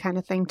party kind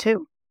of thing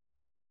too.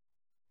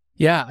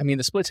 Yeah, I mean,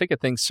 the split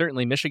ticket thing,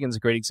 certainly Michigan's a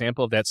great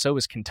example of that. So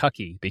is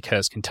Kentucky,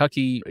 because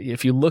Kentucky,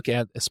 if you look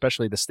at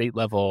especially the state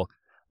level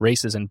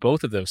races in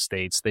both of those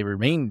states, they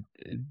remain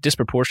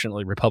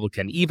disproportionately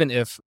Republican, even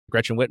if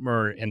Gretchen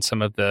Whitmer and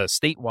some of the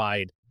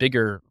statewide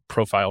bigger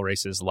profile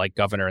races like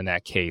governor in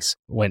that case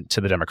went to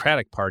the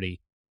Democratic Party.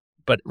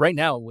 But right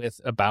now,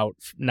 with about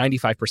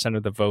 95%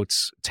 of the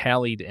votes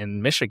tallied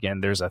in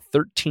Michigan, there's a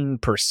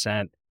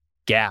 13%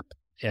 gap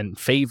in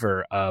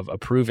favor of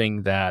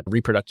approving that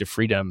reproductive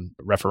freedom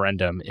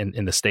referendum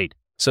in the state.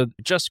 So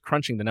just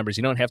crunching the numbers,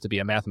 you don't have to be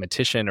a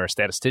mathematician or a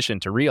statistician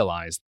to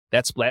realize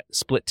that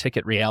split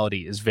ticket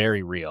reality is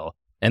very real,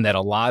 and that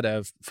a lot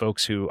of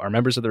folks who are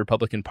members of the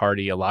Republican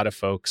Party, a lot of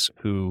folks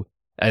who,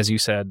 as you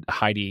said,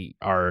 Heidi,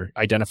 are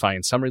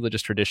identifying some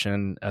religious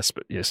tradition,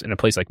 in a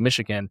place like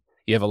Michigan,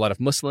 you have a lot of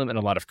Muslim and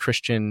a lot of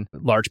Christian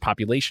large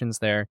populations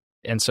there.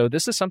 And so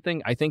this is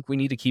something I think we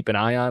need to keep an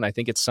eye on. I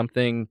think it's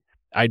something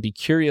I'd be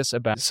curious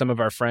about some of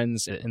our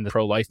friends in the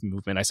pro-life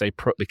movement. I say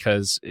pro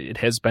because it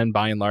has been,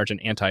 by and large, an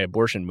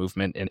anti-abortion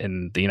movement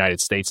in the United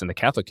States and the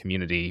Catholic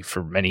community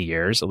for many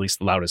years, at least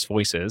the loudest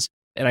voices.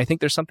 And I think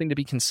there's something to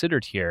be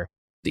considered here.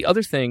 The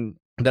other thing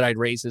that I'd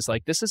raise is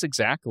this is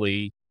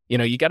exactly,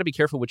 you got to be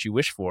careful what you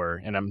wish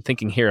for. And I'm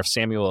thinking here of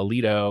Samuel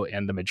Alito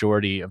and the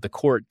majority of the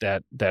court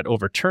that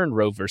overturned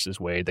Roe versus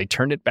Wade. They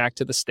turned it back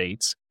to the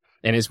states.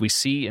 And as we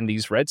see in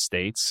these red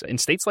states, in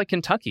states like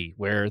Kentucky,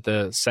 where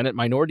the Senate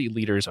minority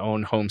leader's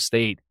own home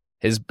state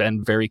has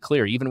been very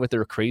clear, even with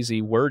their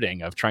crazy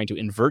wording of trying to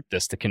invert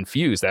this to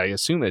confuse, I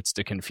assume it's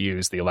to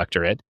confuse the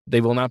electorate, they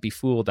will not be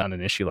fooled on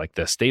an issue like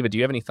this. David, do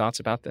you have any thoughts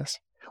about this?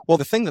 Well,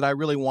 the thing that I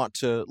really want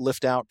to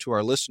lift out to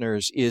our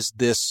listeners is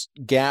this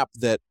gap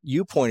that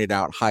you pointed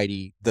out,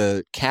 Heidi.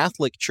 The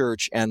Catholic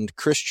Church and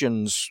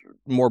Christians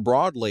more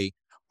broadly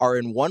are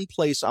in one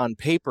place on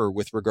paper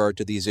with regard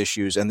to these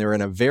issues, and they're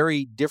in a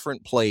very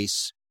different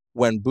place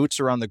when boots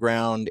are on the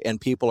ground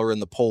and people are in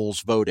the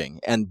polls voting.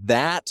 And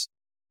that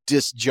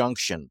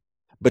disjunction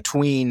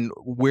between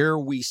where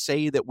we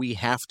say that we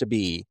have to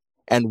be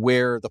and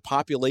where the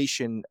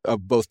population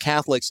of both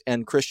Catholics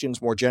and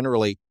Christians more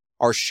generally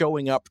are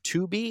showing up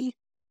to be,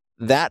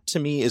 that to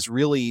me is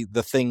really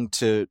the thing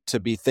to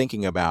be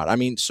thinking about. I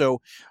mean,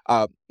 so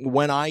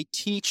when I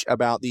teach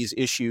about these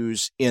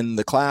issues in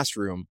the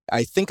classroom,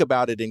 I think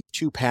about it in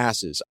two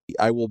passes.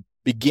 I will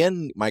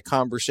begin my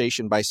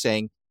conversation by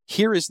saying,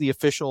 here is the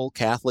official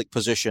Catholic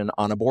position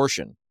on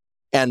abortion.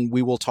 And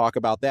we will talk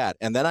about that.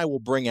 And then I will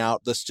bring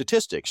out the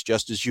statistics,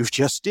 just as you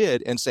just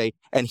did, and say,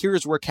 and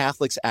here's where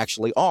Catholics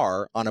actually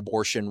are on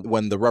abortion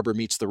when the rubber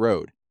meets the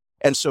road.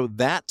 And so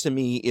that, to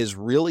me, is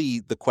really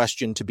the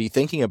question to be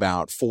thinking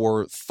about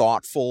for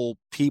thoughtful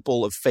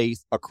people of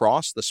faith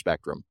across the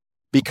spectrum,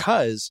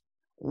 because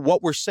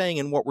what we're saying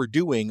and what we're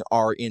doing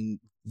are in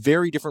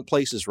very different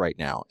places right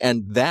now.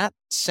 And that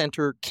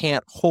center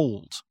can't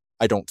hold,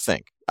 I don't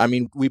think. I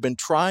mean, we've been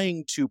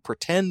trying to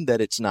pretend that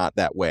it's not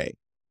that way.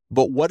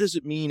 But what does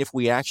it mean if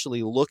we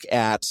actually look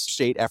at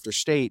state after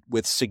state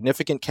with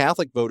significant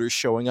Catholic voters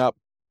showing up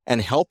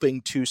and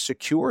helping to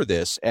secure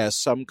this as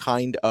some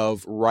kind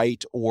of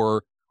right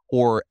or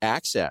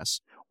access?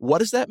 What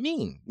does that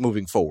mean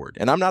moving forward?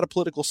 And I'm not a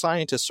political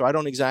scientist, so I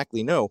don't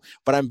exactly know,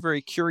 but I'm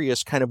very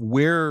curious kind of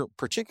where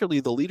particularly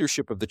the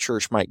leadership of the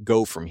church might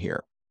go from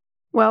here.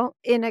 Well,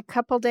 in a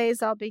couple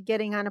days, I'll be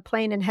getting on a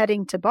plane and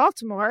heading to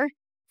Baltimore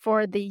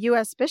for the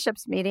U.S.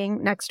 Bishops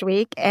meeting next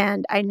week.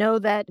 And I know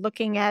that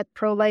looking at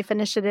pro-life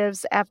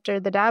initiatives after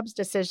the Dobbs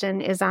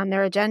decision is on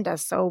their agenda.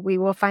 So we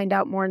will find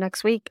out more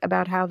next week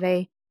about how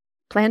they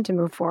plan to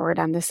move forward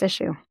on this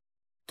issue.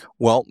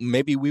 Well,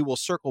 maybe we will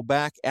circle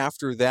back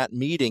after that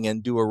meeting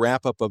and do a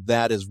wrap-up of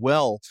that as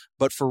well.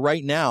 But for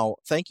right now,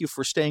 thank you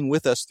for staying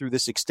with us through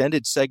this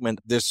extended segment.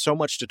 There's so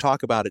much to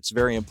talk about. It's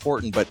very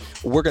important, but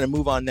we're going to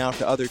move on now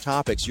to other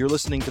topics. You're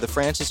listening to The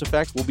Francis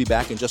Effect. We'll be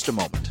back in just a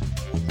moment.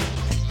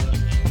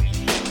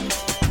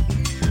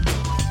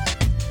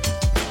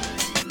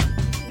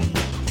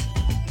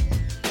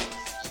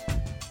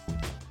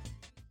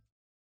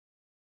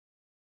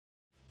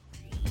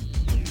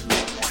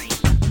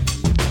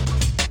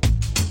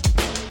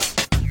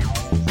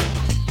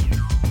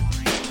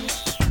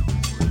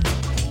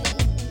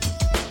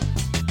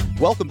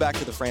 Welcome back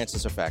to The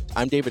Francis Effect.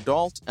 I'm David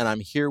Dalt, and I'm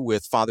here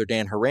with Father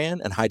Dan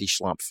Horan and Heidi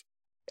Schlumpf.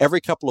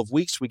 Every couple of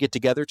weeks, we get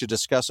together to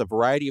discuss a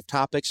variety of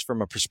topics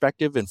from a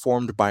perspective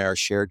informed by our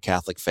shared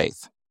Catholic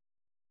faith.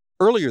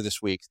 Earlier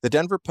this week, the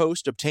Denver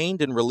Post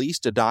obtained and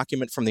released a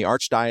document from the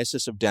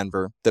Archdiocese of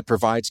Denver that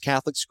provides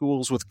Catholic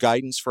schools with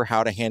guidance for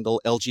how to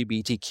handle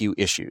LGBTQ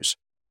issues.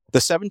 The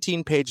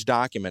 17-page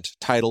document,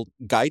 titled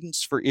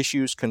Guidance for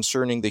Issues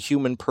Concerning the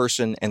Human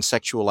Person and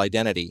Sexual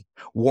Identity,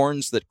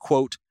 warns that,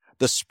 quote,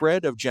 the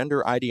spread of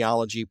gender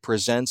ideology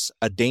presents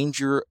a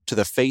danger to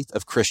the faith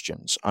of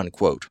Christians,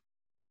 unquote.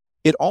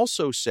 It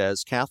also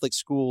says Catholic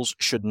schools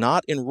should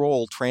not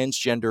enroll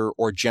transgender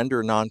or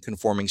gender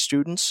nonconforming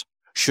students,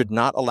 should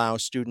not allow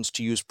students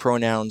to use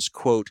pronouns,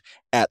 quote,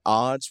 at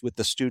odds with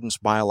the student's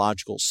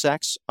biological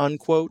sex,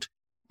 unquote,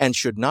 and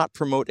should not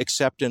promote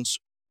acceptance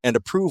and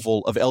approval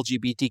of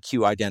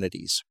LGBTQ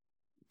identities.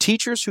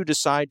 Teachers who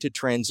decide to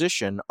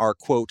transition are,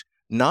 quote,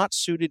 not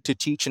suited to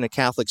teach in a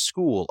Catholic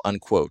school,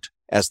 unquote,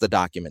 as the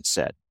document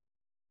said.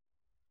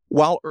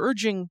 While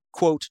urging,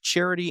 quote,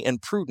 charity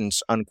and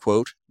prudence,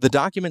 unquote, the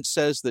document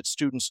says that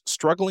students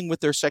struggling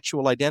with their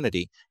sexual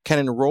identity can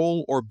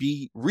enroll or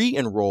be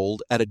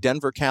re-enrolled at a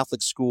Denver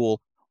Catholic school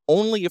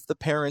only if the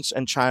parents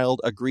and child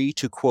agree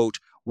to, quote,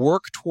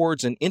 work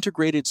towards an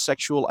integrated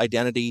sexual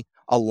identity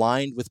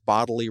aligned with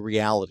bodily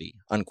reality,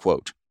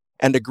 unquote,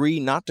 and agree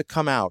not to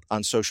come out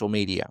on social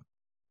media.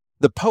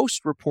 The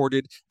Post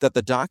reported that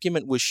the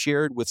document was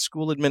shared with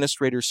school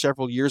administrators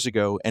several years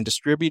ago and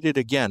distributed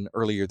again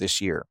earlier this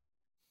year.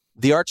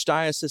 The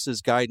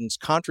Archdiocese's guidance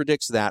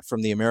contradicts that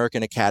from the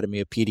American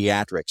Academy of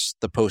Pediatrics,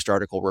 the Post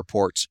article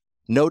reports,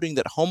 noting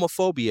that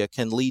homophobia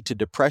can lead to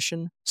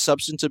depression,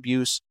 substance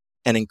abuse,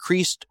 and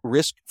increased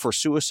risk for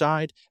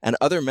suicide and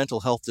other mental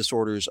health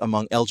disorders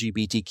among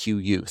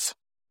LGBTQ youth.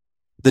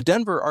 The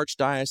Denver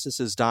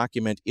Archdiocese's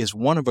document is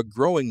one of a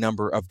growing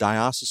number of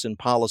diocesan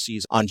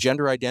policies on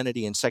gender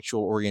identity and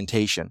sexual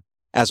orientation,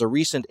 as a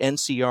recent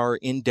NCR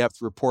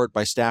in-depth report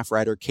by staff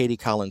writer Katie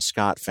Collins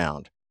Scott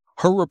found.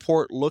 Her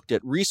report looked at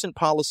recent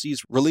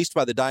policies released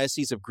by the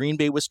Diocese of Green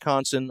Bay,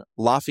 Wisconsin,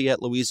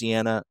 Lafayette,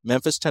 Louisiana,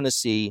 Memphis,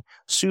 Tennessee,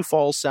 Sioux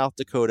Falls, South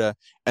Dakota,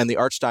 and the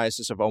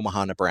Archdiocese of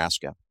Omaha,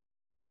 Nebraska.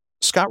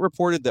 Scott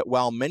reported that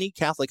while many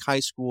Catholic high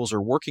schools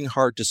are working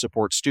hard to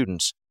support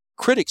students,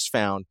 critics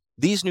found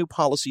these new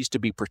policies to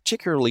be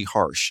particularly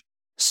harsh.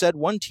 Said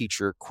one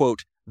teacher,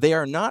 quote, "They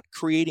are not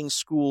creating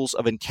schools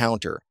of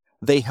encounter.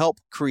 They help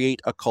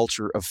create a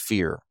culture of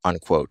fear,"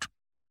 unquote.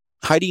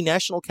 Heidi,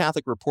 National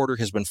Catholic Reporter,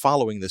 has been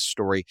following this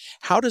story.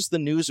 How does the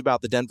news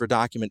about the Denver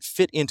document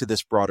fit into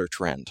this broader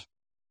trend?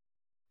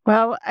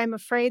 Well, I'm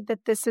afraid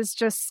that this is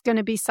just going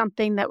to be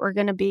something that we're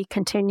going to be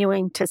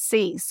continuing to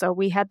see. So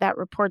we had that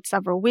report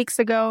several weeks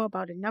ago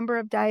about a number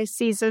of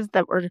dioceses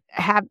that were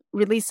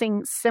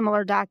releasing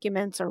similar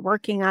documents or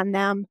working on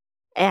them.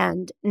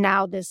 And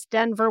now this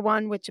Denver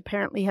one, which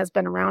apparently has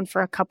been around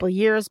for a couple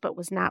years, but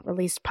was not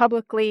released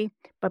publicly.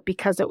 But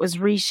because it was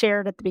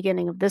reshared at the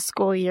beginning of this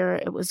school year,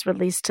 it was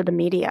released to the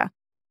media.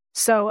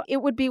 So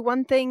it would be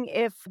one thing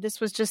if this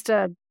was just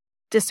a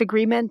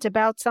disagreement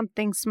about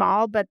something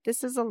small, but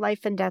this is a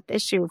life and death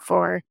issue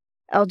for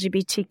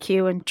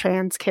LGBTQ and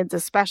trans kids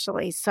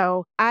especially.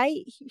 So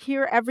I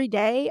hear every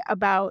day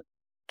about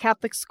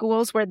Catholic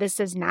schools where this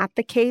is not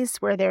the case,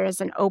 where there is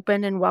an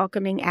open and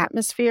welcoming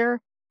atmosphere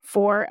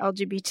for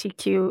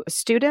LGBTQ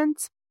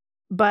students.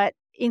 But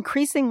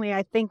increasingly,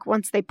 I think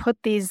once they put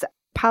these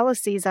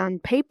policies on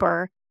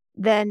paper,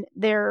 then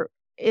there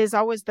is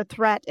always the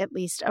threat, at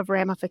least, of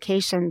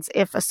ramifications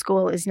if a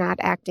school is not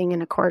acting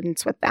in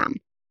accordance with them.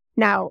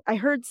 Now, I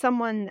heard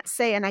someone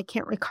say, and I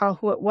can't recall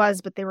who it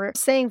was, but they were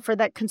saying for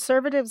that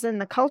conservatives in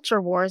the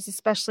culture wars,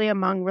 especially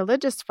among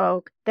religious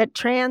folk, that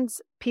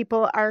trans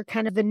people are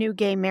kind of the new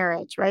gay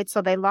marriage, right?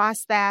 So they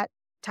lost that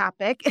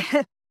topic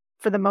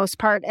for the most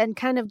part and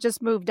kind of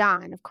just moved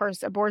on. Of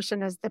course,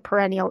 abortion is the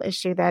perennial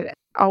issue that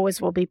always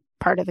will be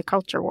part of the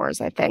culture wars,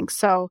 I think.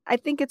 So I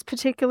think it's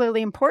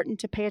particularly important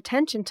to pay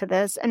attention to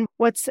this. And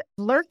what's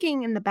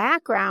lurking in the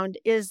background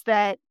is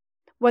that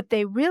what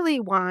they really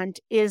want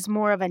is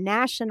more of a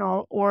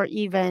national or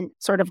even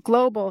sort of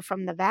global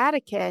from the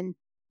Vatican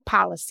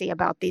policy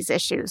about these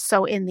issues.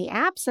 So in the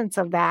absence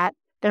of that,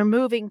 they're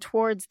moving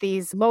towards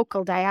these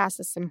local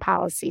diocesan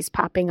policies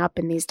popping up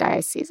in these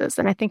dioceses.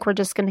 And I think we're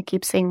just going to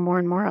keep seeing more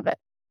and more of it.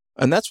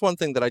 And that's one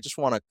thing that I just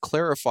want to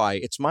clarify.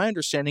 It's my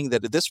understanding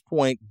that at this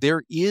point,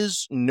 there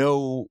is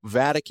no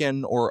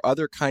Vatican or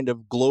other kind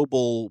of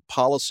global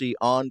policy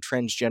on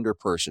transgender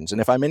persons.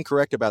 And if I'm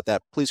incorrect about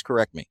that, please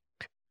correct me.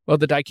 Well,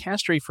 the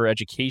Dicastery for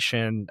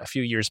Education a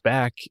few years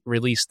back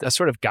released a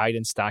sort of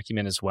guidance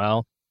document as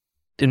well.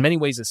 In many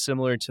ways, it's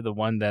similar to the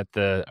one that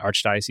the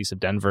Archdiocese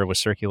of Denver was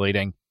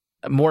circulating.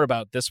 More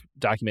about this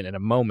document in a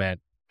moment,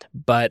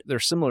 but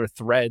there's similar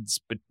threads,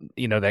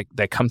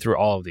 that come through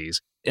all of these.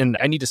 And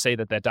I need to say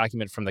that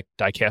document from the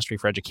Dicastery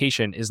for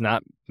Education is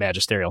not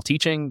magisterial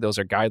teaching. Those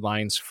are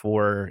guidelines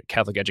for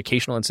Catholic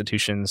educational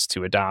institutions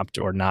to adopt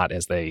or not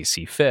as they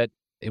see fit.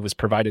 It was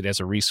provided as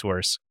a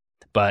resource.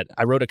 But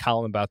I wrote a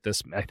column about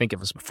this, I think it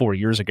was 4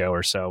 years ago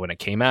or so when it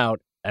came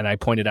out, and I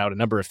pointed out a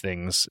number of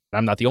things.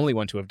 I'm not the only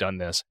one to have done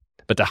this,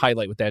 but to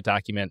highlight with that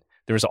document,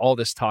 there was all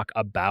this talk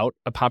about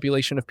a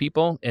population of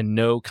people and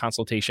no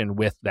consultation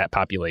with that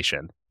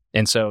population.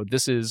 And so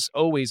this is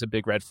always a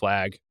big red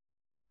flag.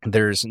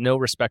 There's no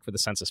respect for the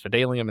sensus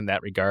fidelium in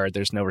that regard.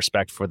 There's no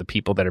respect for the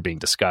people that are being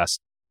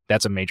discussed.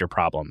 That's a major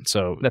problem.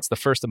 So that's the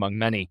first among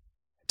many.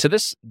 To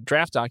this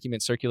draft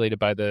document circulated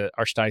by the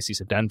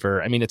Archdiocese of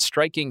Denver, it's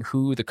striking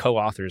who the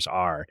co-authors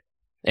are.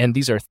 And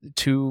these are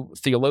two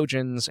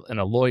theologians and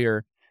a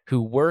lawyer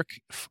who work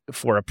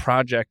for a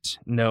project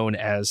known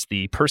as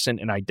the Person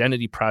and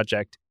Identity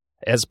Project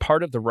as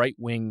part of the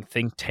right-wing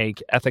think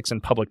tank Ethics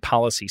and Public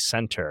Policy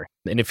Center.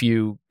 And if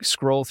you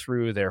scroll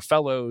through their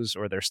fellows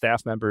or their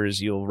staff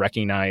members, you'll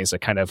recognize a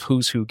kind of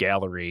who's who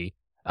gallery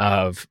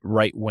of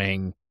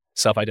right-wing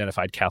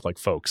self-identified Catholic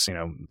folks.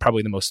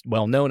 Probably the most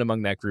well-known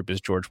among that group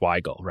is George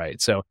Weigel, right?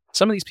 So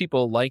some of these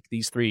people, like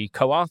these three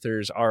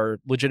co-authors, are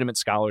legitimate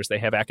scholars. They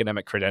have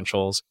academic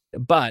credentials,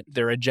 but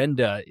their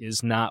agenda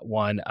is not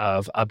one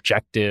of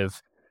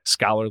objective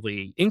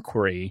scholarly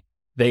inquiry.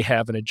 They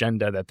have an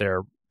agenda that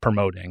they're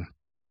promoting.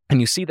 And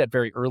you see that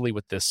very early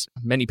with this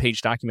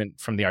many-page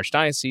document from the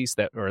Archdiocese,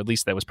 or at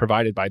least that was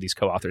provided by these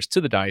co-authors to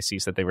the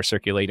diocese that they were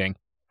circulating,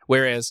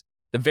 whereas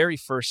the very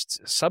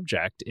first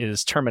subject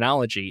is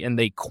terminology, and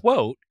they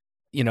quote,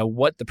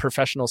 what the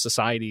professional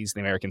societies,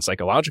 the American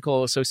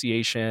Psychological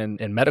Association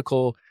and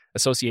medical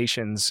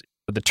associations,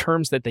 the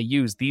terms that they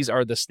use, these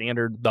are the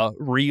standard, the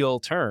real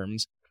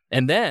terms.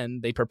 And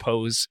then they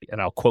propose, and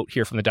I'll quote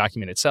here from the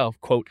document itself,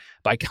 quote,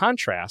 "By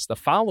contrast, the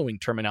following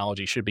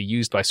terminology should be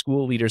used by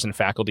school leaders and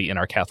faculty in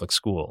our Catholic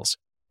schools."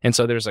 And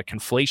so there's a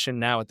conflation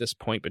now at this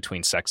point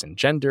between sex and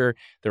gender.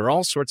 There are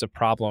all sorts of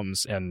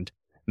problems and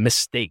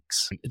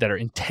mistakes that are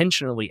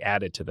intentionally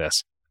added to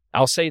this.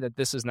 I'll say that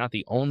this is not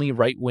the only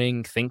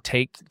right-wing think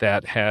tank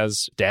that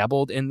has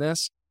dabbled in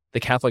this. The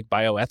Catholic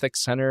Bioethics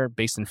Center,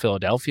 based in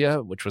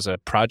Philadelphia, which was a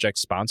project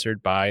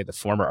sponsored by the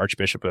former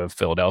Archbishop of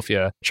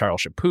Philadelphia,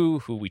 Charles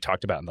Chaput, who we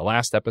talked about in the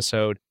last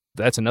episode.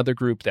 That's another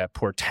group that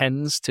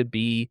portends to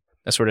be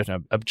a sort of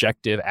an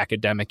objective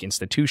academic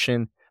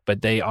institution,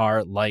 but they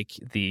are like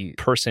the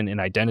Person and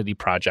Identity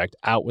Project,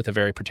 out with a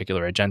very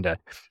particular agenda.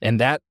 And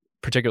that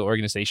particular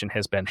organization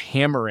has been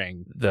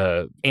hammering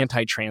the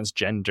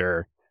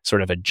anti-transgender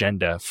sort of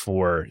agenda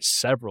for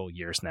several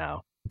years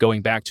now,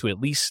 going back to at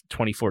least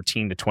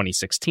 2014 to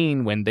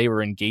 2016, when they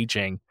were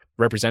engaging,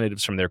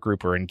 representatives from their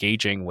group were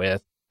engaging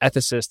with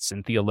ethicists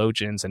and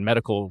theologians and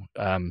medical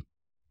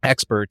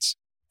experts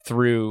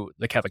through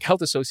the Catholic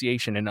Health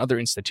Association and other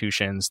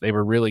institutions. They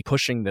were really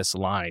pushing this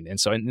line. And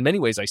so in many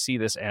ways, I see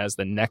this as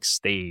the next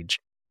stage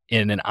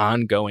in an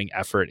ongoing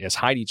effort, as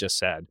Heidi just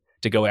said,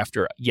 to go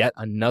after yet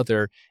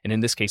another, and in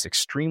this case,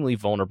 extremely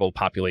vulnerable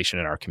population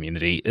in our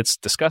community. It's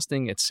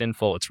disgusting, it's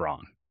sinful, it's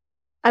wrong.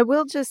 I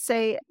will just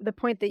say the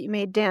point that you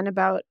made, Dan,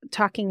 about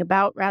talking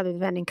about rather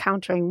than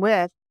encountering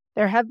with.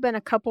 There have been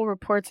a couple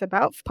reports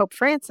about Pope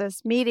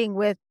Francis meeting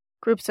with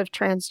groups of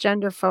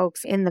transgender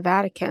folks in the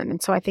Vatican.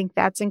 And so I think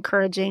that's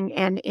encouraging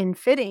and in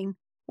fitting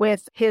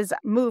with his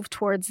move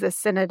towards the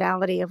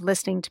synodality of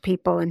listening to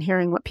people and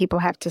hearing what people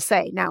have to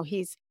say. Now,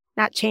 he's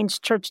not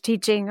changed church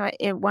teaching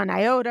in one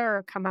iota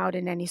or come out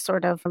in any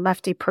sort of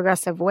lefty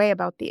progressive way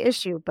about the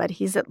issue, but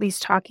he's at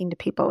least talking to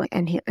people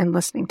and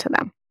listening to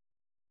them.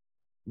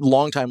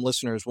 Longtime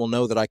listeners will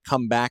know that I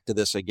come back to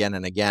this again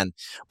and again,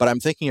 but I'm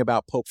thinking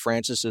about Pope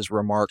Francis's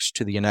remarks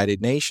to the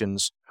United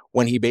Nations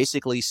when he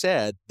basically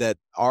said that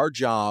our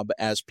job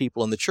as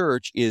people in the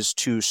church is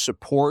to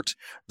support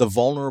the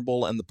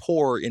vulnerable and the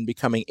poor in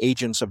becoming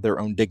agents of their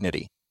own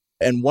dignity.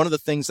 And one of the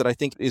things that I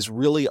think is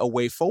really a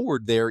way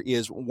forward there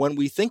is when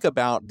we think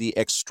about the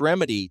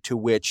extremity to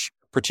which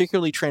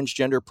particularly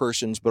transgender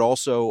persons, but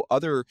also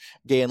other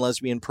gay and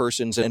lesbian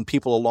persons and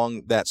people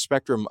along that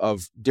spectrum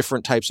of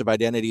different types of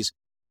identities,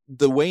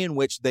 the way in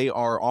which they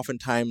are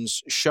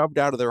oftentimes shoved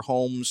out of their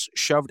homes,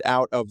 shoved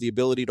out of the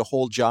ability to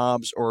hold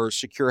jobs or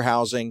secure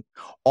housing,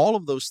 all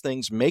of those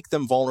things make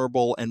them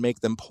vulnerable and make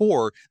them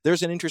poor.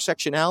 There's an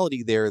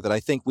intersectionality there that I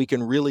think we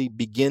can really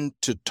begin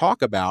to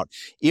talk about.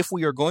 If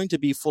we are going to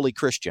be fully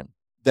Christian,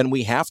 then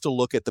we have to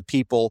look at the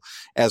people,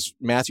 as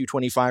Matthew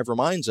 25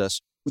 reminds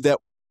us, that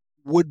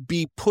would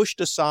be pushed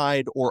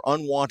aside or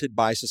unwanted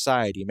by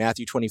society.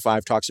 Matthew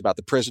 25 talks about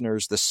the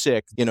prisoners, the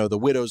sick, the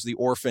widows, the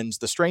orphans,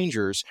 the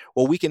strangers.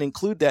 Well, we can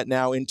include that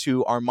now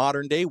into our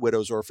modern day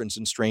widows, orphans,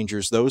 and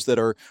strangers, those that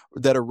are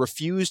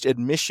refused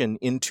admission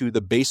into the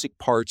basic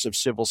parts of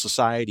civil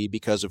society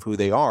because of who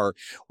they are.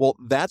 Well,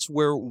 that's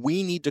where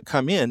we need to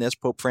come in, as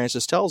Pope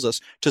Francis tells us,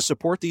 to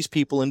support these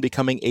people in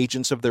becoming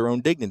agents of their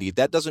own dignity.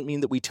 That doesn't mean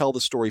that we tell the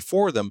story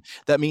for them.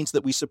 That means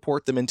that we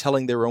support them in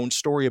telling their own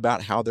story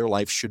about how their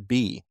life should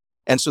be.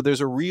 And so there's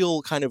a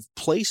real kind of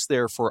place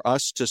there for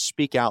us to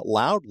speak out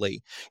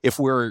loudly. If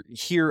we're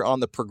here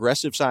on the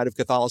progressive side of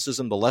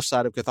Catholicism, the left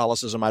side of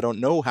Catholicism, I don't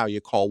know how you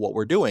call what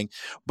we're doing.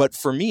 But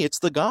for me, it's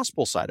the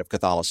gospel side of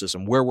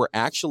Catholicism, where we're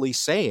actually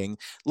saying,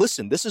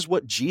 listen, this is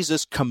what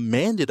Jesus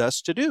commanded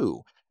us to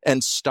do.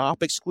 And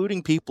stop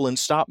excluding people and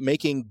stop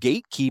making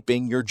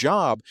gatekeeping your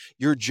job.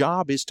 Your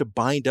job is to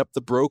bind up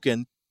the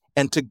broken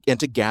and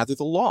to gather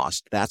the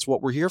lost. That's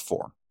what we're here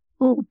for.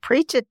 Ooh,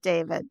 preach it,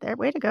 David.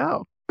 Way to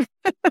go.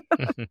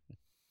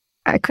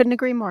 I couldn't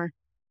agree more.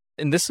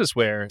 And this is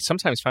where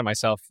sometimes I find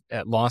myself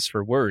at loss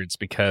for words,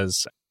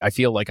 because I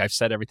feel like I've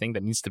said everything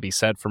that needs to be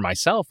said for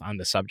myself on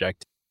the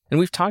subject. And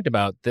we've talked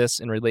about this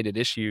and related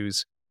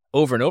issues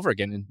over and over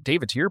again. And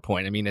David, to your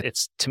point, I mean,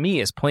 it's to me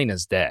as plain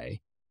as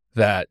day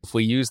that if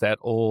we use that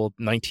old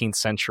 19th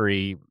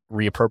century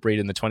reappropriated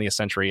in the 20th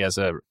century as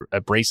a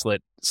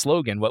bracelet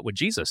slogan, what would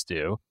Jesus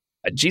do?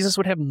 Jesus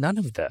would have none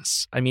of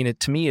this. I mean,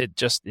 to me, it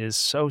just is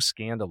so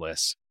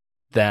scandalous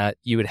that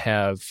you would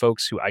have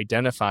folks who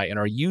identify and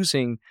are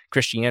using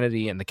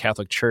Christianity and the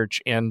Catholic Church.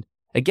 And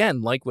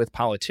again, like with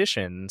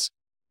politicians,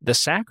 the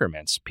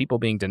sacraments, people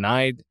being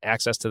denied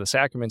access to the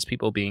sacraments,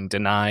 people being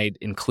denied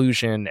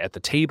inclusion at the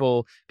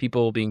table,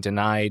 people being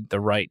denied the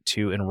right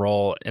to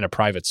enroll in a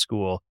private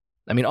school.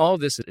 I mean, all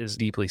of this is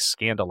deeply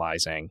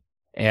scandalizing,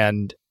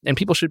 and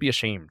people should be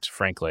ashamed,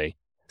 frankly.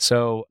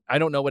 So I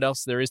don't know what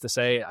else there is to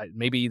say.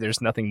 Maybe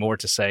there's nothing more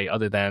to say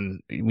other than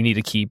we need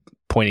to keep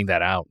pointing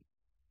that out.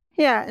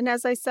 Yeah. And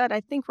as I said,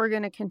 I think we're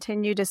going to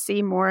continue to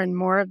see more and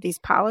more of these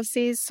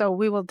policies. So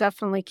we will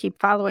definitely keep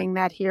following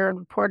that here and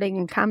reporting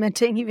and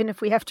commenting, even if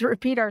we have to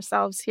repeat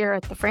ourselves here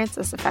at The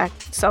Francis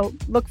Effect. So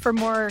look for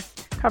more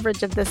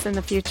coverage of this in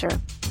the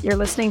future. You're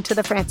listening to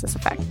The Francis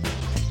Effect.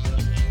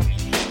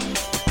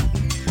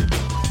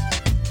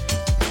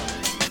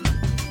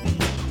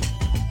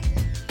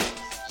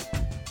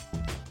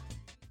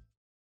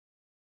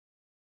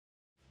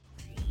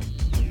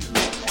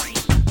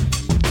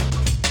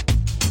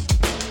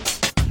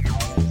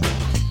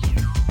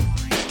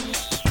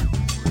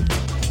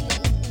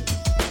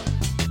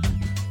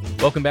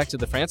 Welcome back to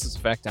The Francis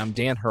Effect. I'm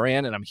Dan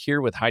Horan, and I'm here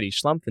with Heidi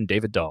Schlumpf and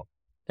David Dault.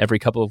 Every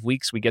couple of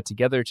weeks, we get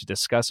together to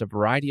discuss a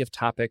variety of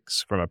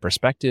topics from a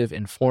perspective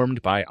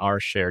informed by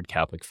our shared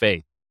Catholic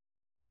faith.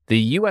 The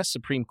U.S.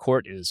 Supreme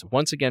Court is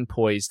once again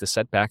poised to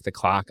set back the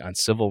clock on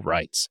civil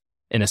rights,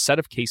 in a set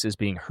of cases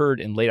being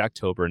heard in late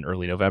October and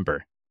early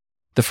November.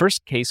 The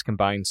first case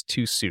combines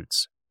two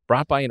suits,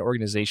 brought by an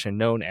organization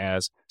known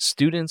as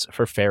Students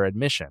for Fair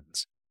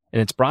Admissions,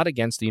 and it's brought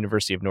against the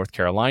University of North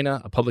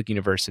Carolina, a public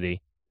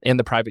university, and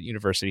the private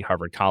university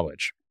Harvard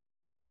College.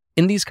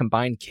 In these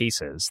combined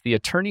cases, the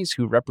attorneys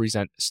who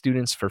represent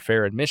students for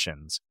fair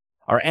admissions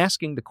are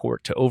asking the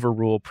court to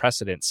overrule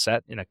precedent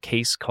set in a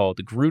case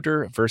called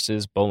Grutter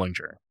versus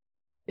Bollinger.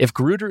 If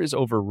Grutter is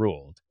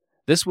overruled,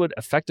 this would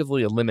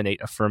effectively eliminate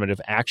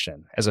affirmative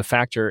action as a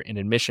factor in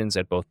admissions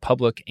at both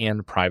public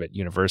and private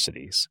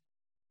universities.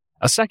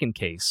 A second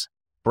case,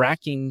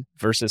 Brackeen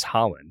versus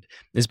Holland,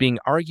 is being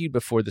argued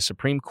before the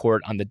Supreme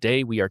Court on the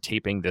day we are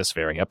taping this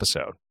very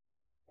episode.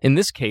 In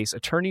this case,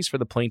 attorneys for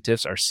the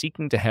plaintiffs are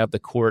seeking to have the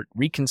court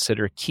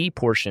reconsider key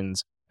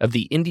portions of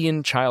the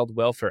Indian Child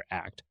Welfare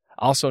Act,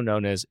 also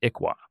known as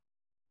ICWA.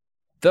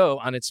 Though,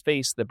 on its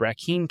face, the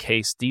Brackeen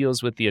case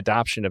deals with the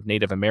adoption of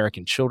Native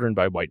American children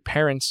by white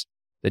parents,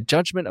 the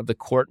judgment of the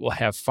court will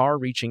have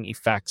far-reaching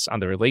effects on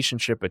the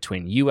relationship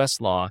between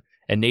U.S. law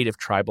and Native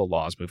tribal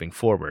laws moving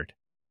forward.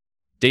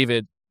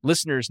 David,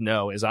 listeners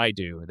know, as I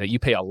do, that you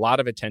pay a lot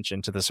of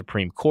attention to the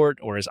Supreme Court,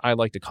 or as I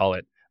like to call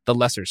it, the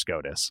Lesser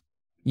SCOTUS.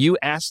 You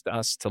asked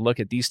us to look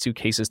at these two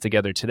cases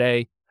together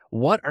today.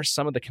 What are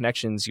some of the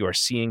connections you are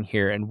seeing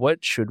here, and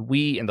what should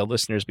we and the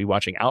listeners be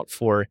watching out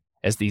for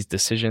as these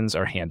decisions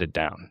are handed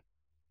down?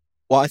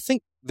 Well, I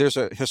think there's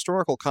a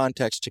historical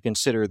context to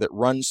consider that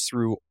runs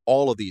through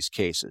all of these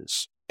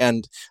cases.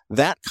 And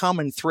that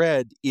common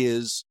thread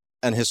is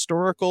an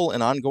historical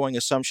and ongoing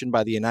assumption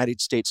by the United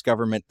States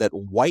government that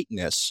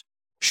whiteness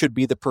should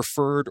be the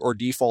preferred or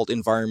default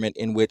environment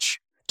in which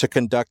to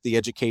conduct the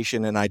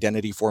education and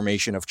identity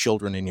formation of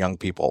children and young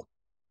people.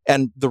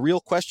 And the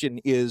real question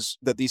is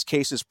that these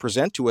cases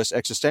present to us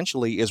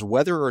existentially is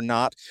whether or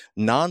not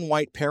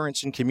non-white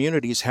parents and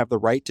communities have the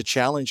right to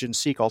challenge and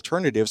seek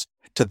alternatives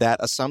to that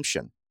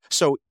assumption.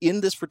 So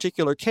in this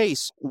particular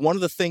case, one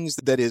of the things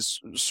that is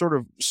sort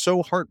of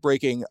so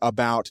heartbreaking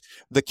about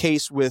the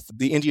case with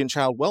the Indian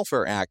Child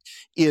Welfare Act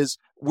is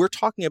we're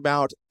talking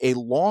about a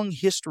long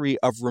history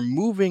of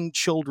removing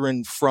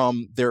children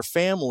from their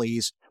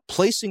families,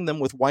 placing them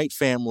with white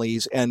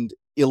families, and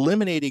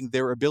eliminating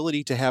their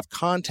ability to have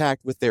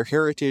contact with their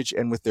heritage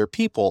and with their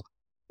people.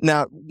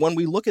 Now, when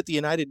we look at the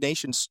United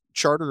Nations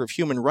Charter of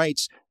Human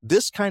Rights,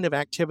 this kind of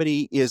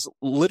activity is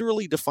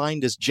literally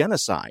defined as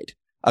genocide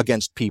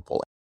against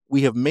people.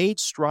 We have made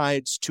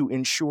strides to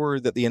ensure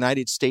that the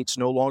United States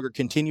no longer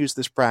continues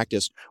this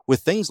practice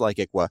with things like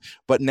ICWA,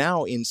 but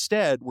now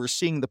instead we're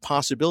seeing the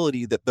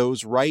possibility that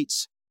those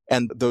rights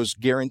and those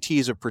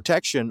guarantees of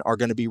protection are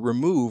going to be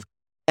removed.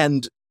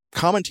 And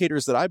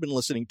commentators that I've been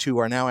listening to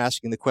are now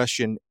asking the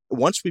question,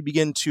 once we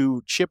begin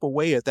to chip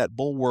away at that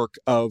bulwark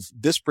of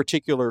this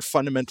particular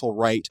fundamental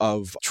right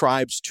of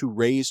tribes to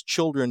raise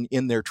children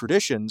in their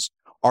traditions,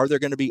 are there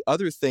going to be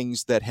other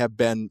things that have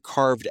been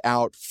carved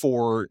out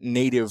for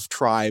native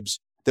tribes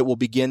that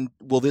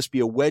will this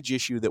be a wedge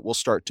issue that will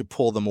start to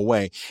pull them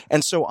away?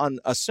 And so on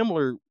a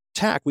similar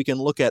tack, we can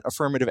look at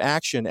affirmative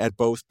action at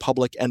both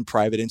public and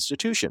private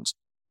institutions.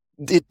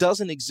 It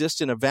doesn't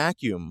exist in a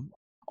vacuum.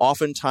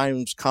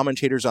 Oftentimes,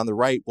 commentators on the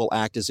right will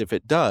act as if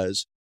it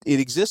does. It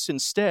exists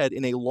instead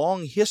in a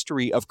long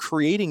history of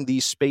creating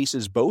these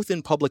spaces, both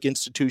in public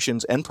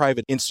institutions and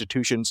private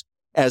institutions,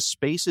 as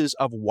spaces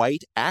of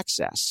white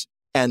access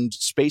and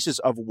spaces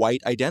of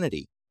white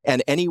identity.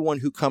 And anyone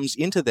who comes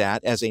into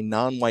that as a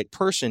non-white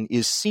person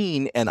is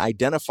seen and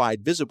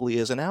identified visibly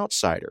as an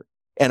outsider.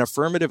 And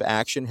affirmative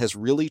action has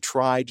really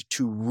tried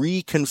to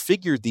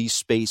reconfigure these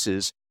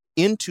spaces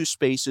into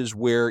spaces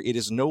where it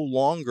is no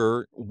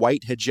longer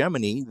white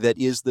hegemony that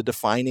is the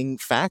defining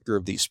factor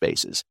of these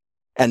spaces.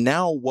 And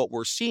now what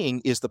we're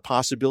seeing is the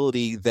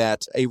possibility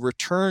that a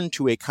return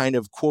to a kind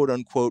of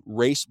quote-unquote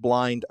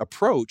race-blind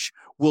approach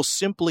will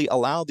simply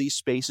allow these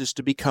spaces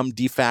to become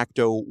de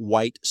facto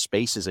white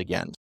spaces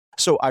again.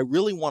 So I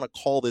really want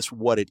to call this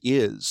what it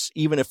is,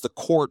 even if the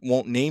court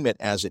won't name it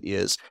as it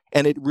is.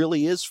 And it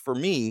really is, for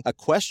me, a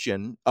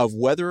question of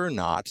whether or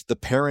not the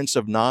parents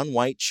of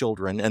non-white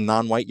children and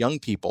non-white young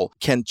people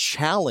can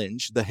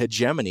challenge the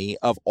hegemony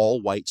of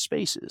all white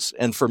spaces.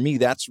 And for me,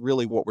 that's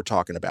really what we're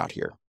talking about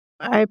here.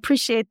 I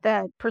appreciate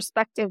that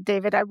perspective,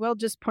 David. I will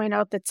just point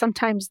out that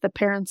sometimes the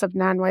parents of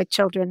non-white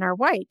children are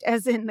white,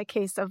 as in the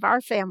case of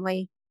our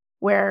family,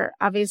 where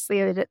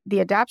obviously the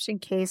adoption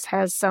case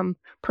has some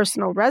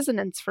personal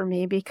resonance for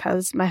me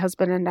because my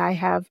husband and I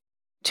have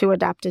two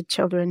adopted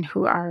children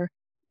who are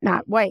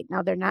not white.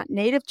 Now, they're not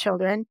Native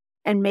children,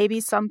 and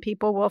maybe some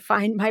people will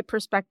find my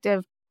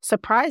perspective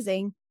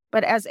surprising,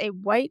 but as a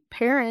white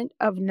parent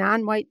of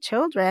non-white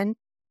children,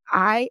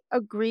 I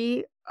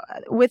agree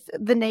with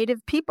the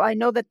Native people. I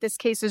know that this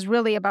case is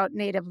really about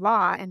Native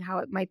law and how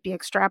it might be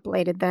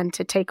extrapolated then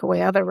to take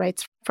away other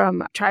rights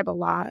from tribal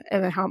law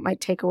and how it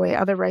might take away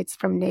other rights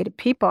from Native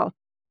people.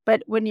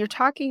 But when you're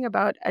talking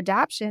about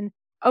adoption,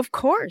 of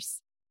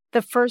course,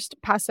 the first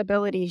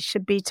possibility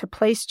should be to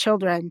place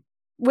children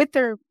with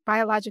their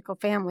biological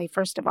family,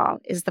 first of all,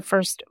 is the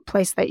first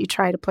place that you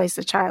try to place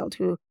a child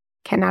who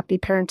cannot be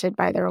parented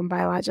by their own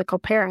biological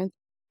parents.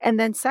 And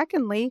then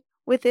secondly,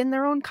 within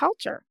their own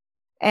culture.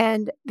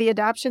 And the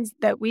adoptions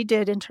that we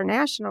did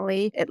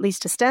internationally, at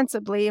least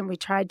ostensibly, and we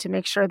tried to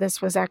make sure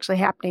this was actually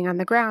happening on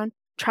the ground,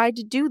 tried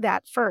to do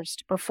that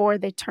first before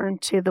they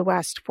turned to the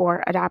West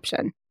for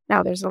adoption.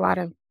 Now, there's a lot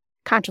of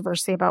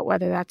controversy about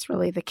whether that's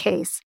really the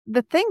case.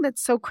 The thing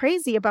that's so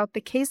crazy about the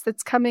case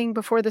that's coming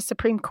before the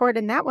Supreme Court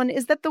in that one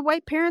is that the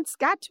white parents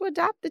got to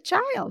adopt the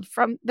child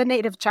from the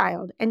native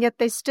child, and yet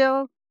they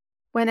still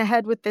went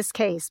ahead with this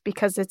case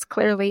because it's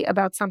clearly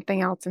about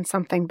something else and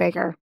something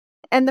bigger.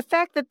 And the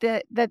fact that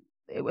that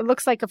it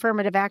looks like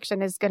affirmative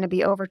action is going to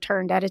be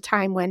overturned at a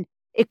time when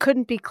it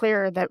couldn't be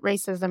clearer that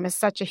racism is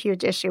such a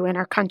huge issue in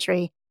our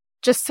country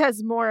just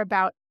says more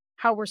about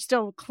how we're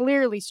still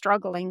clearly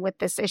struggling with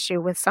this issue,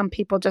 with some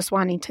people just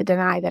wanting to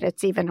deny that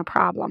it's even a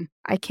problem.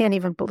 I can't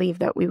even believe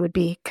that we would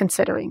be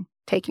considering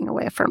taking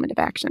away affirmative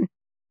action.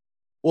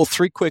 Well,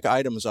 3 quick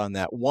items on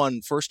that.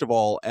 One, first of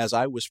all, as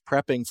I was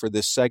prepping for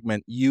this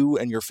segment, you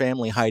and your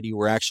family, Heidi,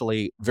 were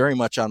actually very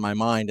much on my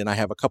mind. And I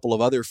have a couple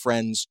of other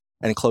friends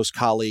and close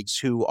colleagues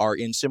who are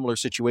in similar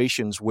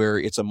situations where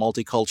it's a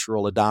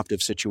multicultural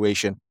adoptive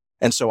situation.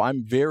 And so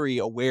I'm very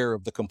aware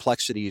of the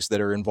complexities that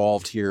are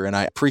involved here, and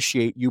I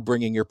appreciate you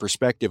bringing your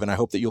perspective, and I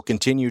hope that you'll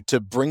continue to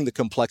bring the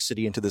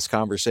complexity into this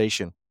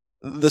conversation.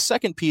 The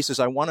second piece is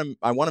I want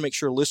to make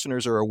sure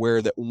listeners are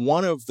aware that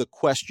one of the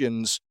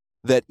questions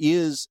that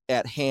is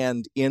at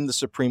hand in the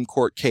Supreme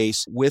Court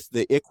case with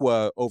the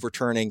ICWA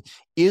overturning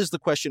is the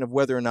question of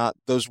whether or not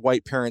those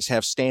white parents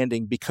have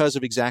standing because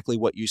of exactly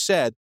what you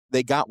said.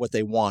 They got what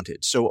they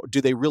wanted. So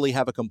do they really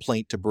have a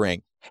complaint to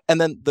bring?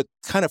 And then the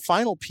kind of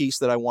final piece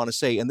that I want to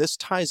say, and this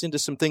ties into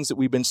some things that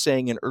we've been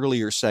saying in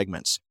earlier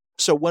segments.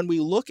 So when we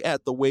look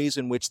at the ways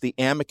in which the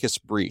amicus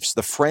briefs,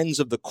 the friends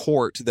of the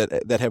court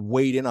that have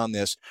weighed in on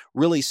this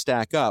really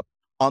stack up,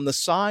 on the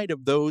side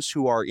of those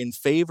who are in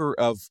favor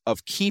of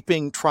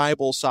keeping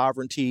tribal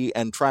sovereignty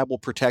and tribal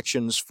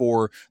protections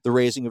for the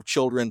raising of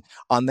children,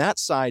 on that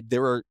side,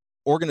 there are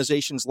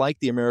organizations like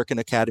the American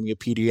Academy of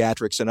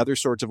Pediatrics and other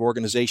sorts of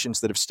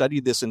organizations that have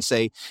studied this and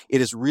say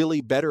it is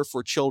really better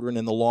for children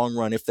in the long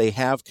run if they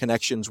have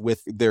connections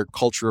with their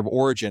culture of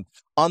origin.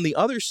 On the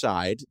other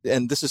side,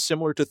 and this is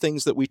similar to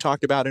things that we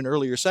talked about in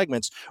earlier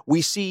segments,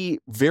 we see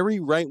very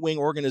right-wing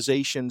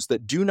organizations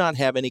that do not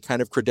have any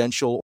kind of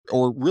credential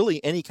or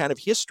really any kind of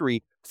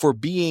history for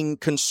being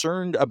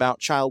concerned about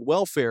child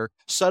welfare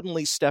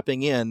suddenly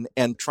stepping in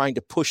and trying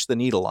to push the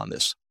needle on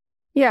this.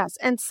 Yes,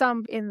 and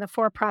some in the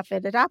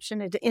for-profit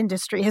adoption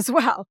industry as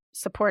well,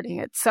 supporting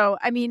it. So,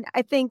 I mean,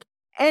 I think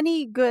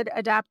any good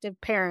adoptive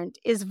parent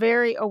is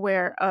very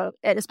aware of,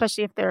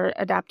 especially if they're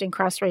adopting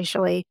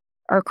cross-racially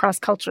or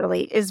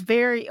cross-culturally, is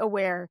very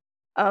aware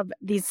of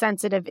these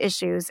sensitive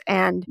issues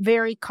and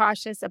very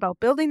cautious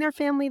about building their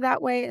family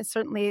that way. And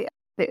certainly,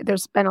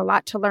 there's been a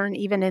lot to learn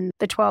even in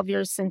the 12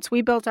 years since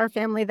we built our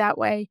family that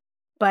way.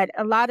 But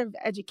a lot of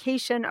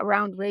education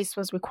around race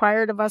was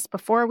required of us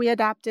before we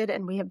adopted,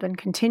 and we have been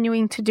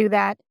continuing to do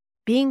that.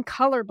 Being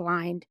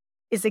colorblind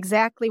is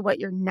exactly what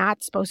you're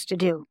not supposed to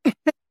do.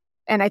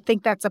 And I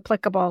think that's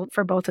applicable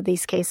for both of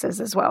these cases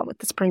as well with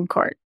the Supreme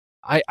Court.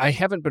 I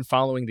haven't been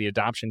following the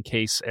adoption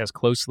case as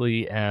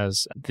closely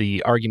as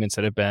the arguments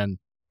that have been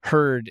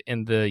heard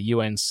in the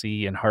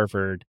UNC and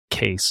Harvard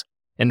case.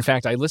 In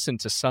fact, I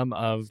listened to some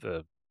of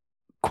the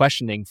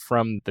questioning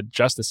from the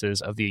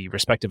justices of the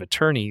respective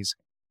attorneys,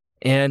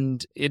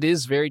 and it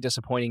is very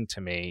disappointing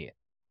to me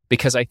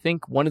because I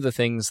think one of the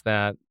things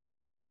that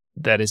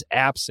is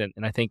absent,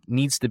 and I think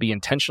needs to be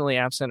intentionally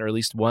absent, or at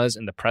least was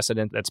in the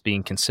precedent that's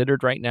being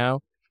considered right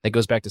now, that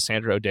goes back to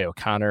Sandra O'Day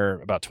O'Connor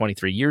about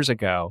 23 years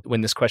ago when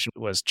this question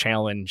was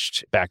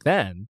challenged back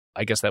then.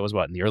 I guess that was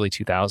in the early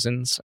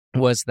 2000s,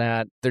 was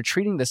that they're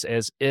treating this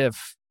as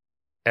if,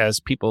 as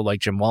people like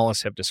Jim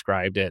Wallace have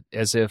described it,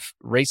 as if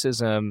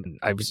racism,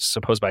 I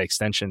suppose by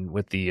extension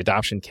with the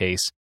adoption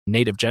case,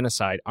 Native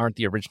genocide aren't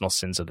the original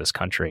sins of this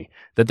country,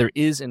 that there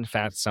is, in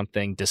fact,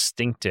 something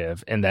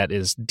distinctive and that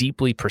is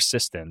deeply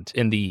persistent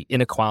in the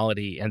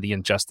inequality and the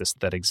injustice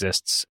that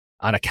exists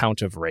on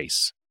account of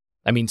race.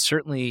 I mean,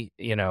 certainly,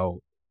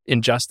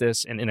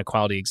 injustice and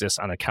inequality exists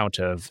on account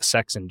of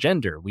sex and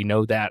gender. We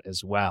know that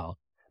as well.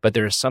 But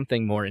there is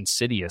something more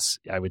insidious,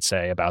 I would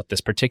say, about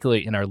this,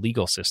 particularly in our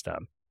legal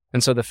system.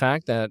 And so the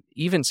fact that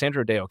even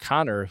Sandra Day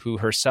O'Connor, who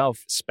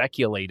herself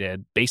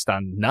speculated based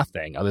on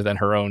nothing other than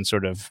her own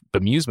sort of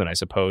bemusement, I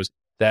suppose,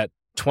 that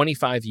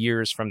 25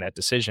 years from that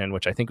decision,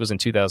 which I think was in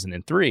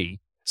 2003,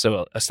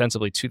 so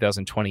ostensibly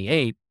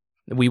 2028,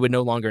 we would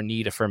no longer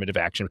need affirmative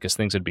action because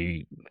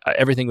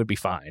everything would be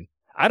fine.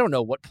 I don't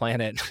know what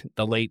planet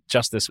the late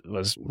justice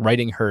was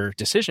writing her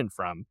decision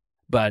from.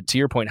 But to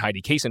your point,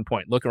 Heidi, case in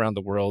point, look around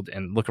the world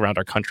and look around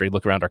our country,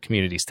 look around our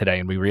communities today,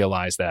 and we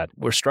realize that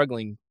we're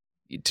struggling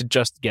to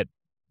just get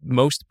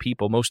most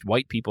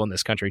white people in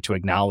this country to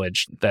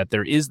acknowledge that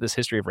there is this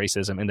history of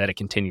racism and that it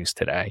continues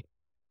today.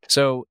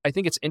 So I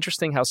think it's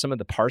interesting how some of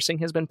the parsing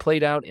has been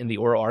played out in the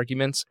oral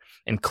arguments,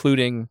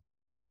 including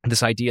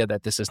this idea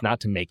that this is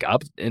not to make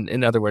up.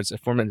 In other words,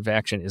 affirmative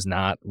action is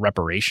not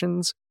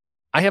reparations.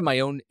 I have my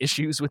own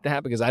issues with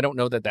that because I don't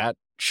know that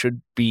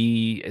should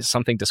be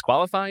something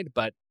disqualified,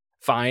 but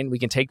fine, we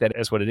can take that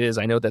as what it is.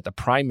 I know that the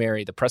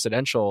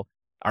precedential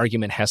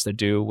argument has to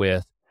do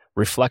with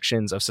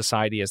reflections of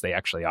society as they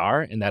actually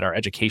are, and that our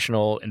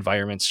educational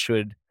environments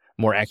should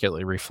more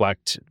accurately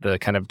reflect the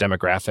kind of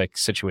demographic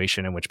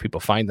situation in which people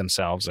find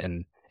themselves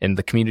and in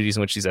the communities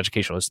in which these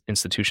educational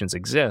institutions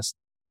exist.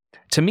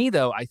 To me,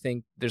 though, I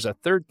think there's a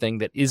third thing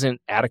that isn't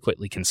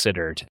adequately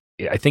considered.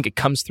 I think it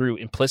comes through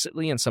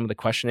implicitly in some of the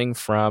questioning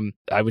from,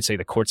 I would say,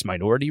 the court's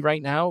minority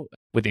right now,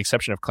 with the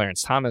exception of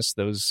Clarence Thomas,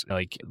 those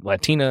like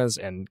Latinas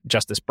and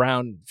Justice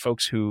Brown,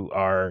 folks who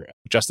are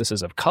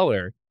justices of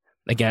color,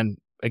 again,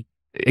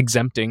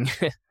 exempting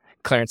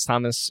Clarence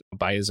Thomas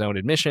by his own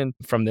admission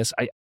from this.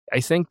 I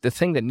think the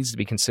thing that needs to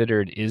be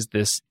considered is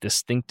this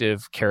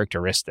distinctive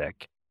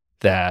characteristic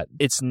that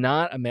it's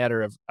not a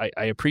matter of,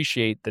 I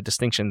appreciate the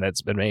distinction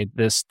that's been made,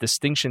 this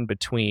distinction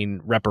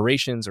between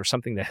reparations or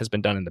something that has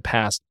been done in the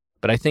past.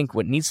 But I think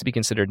what needs to be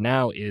considered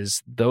now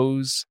is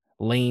those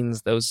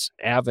lanes, those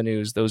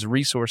avenues, those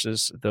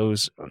resources,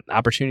 those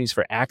opportunities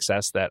for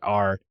access that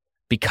are,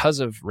 because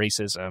of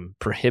racism,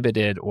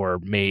 prohibited or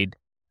made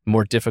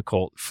more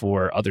difficult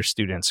for other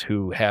students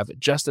who have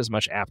just as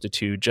much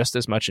aptitude, just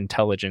as much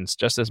intelligence,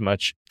 just as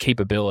much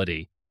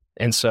capability.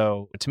 And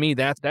so to me,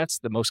 that's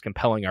the most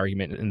compelling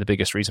argument and the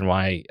biggest reason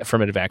why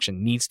affirmative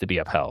action needs to be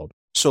upheld.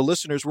 So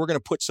listeners, we're going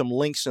to put some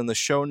links in the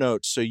show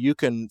notes so you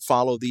can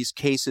follow these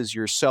cases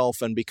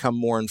yourself and become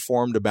more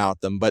informed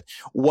about them. But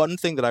one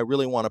thing that I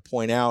really want to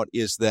point out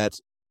is that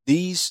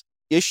these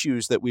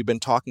issues that we've been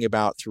talking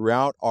about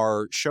throughout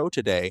our show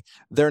today,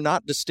 they're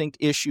not distinct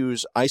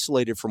issues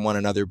isolated from one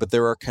another, but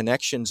there are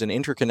connections and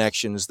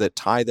interconnections that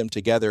tie them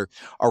together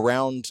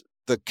around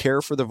the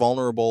care for the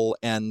vulnerable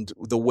and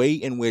the way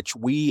in which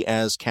we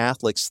as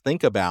Catholics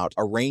think about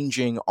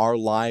arranging our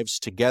lives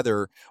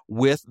together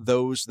with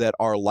those that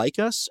are like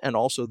us and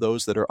also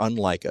those that are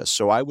unlike us.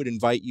 So I would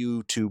invite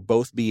you to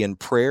both be in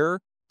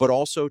prayer, but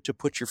also to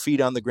put your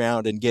feet on the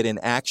ground and get in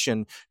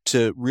action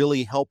to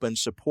really help and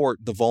support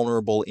the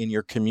vulnerable in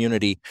your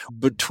community.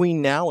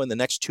 Between now and the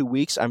next 2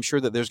 weeks, I'm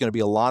sure that there's going to be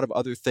a lot of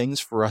other things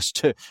for us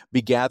to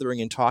be gathering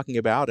and talking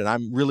about, and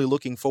I'm really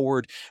looking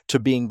forward to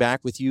being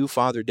back with you,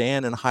 Father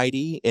Dan and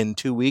Heidi, in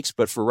 2 weeks.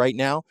 But for right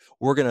now,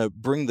 we're going to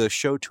bring the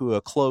show to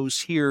a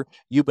close here.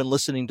 You've been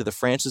listening to The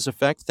Francis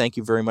Effect. Thank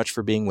you very much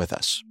for being with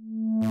us.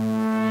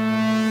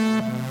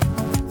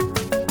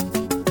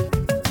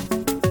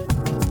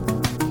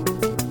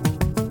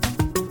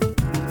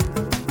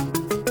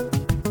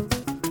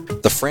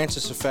 The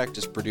Francis Effect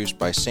is produced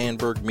by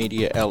Sandberg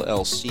Media,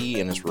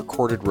 LLC, and is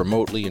recorded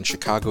remotely in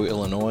Chicago,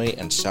 Illinois,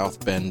 and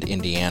South Bend,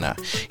 Indiana.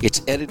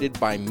 It's edited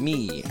by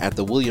me at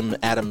the William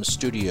Adams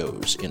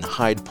Studios in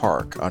Hyde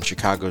Park on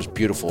Chicago's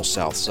beautiful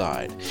South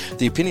Side.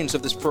 The opinions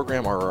of this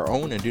program are our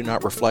own and do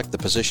not reflect the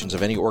positions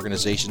of any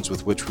organizations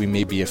with which we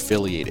may be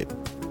affiliated.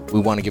 We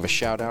want to give a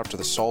shout out to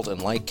the Salt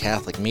and Light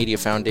Catholic Media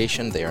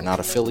Foundation. They are not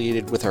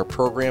affiliated with our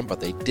program,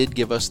 but they did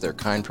give us their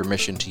kind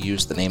permission to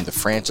use the name The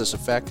Francis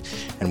Effect,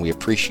 and we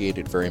appreciate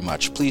it very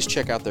much. Please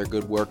check out their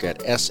good work at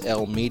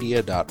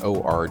slmedia.org.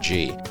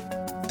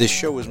 This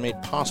show is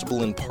made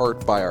possible in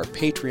part by our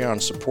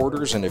Patreon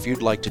supporters, and if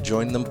you'd like to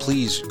join them,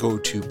 please go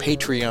to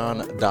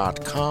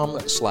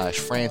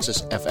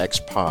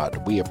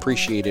patreon.com/FrancisFXPod. We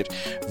appreciate it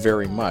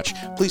very much.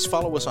 Please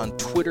follow us on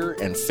Twitter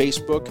and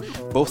Facebook.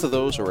 Both of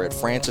those are at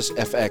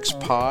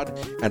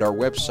FrancisFXPod, and our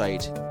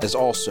website is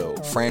also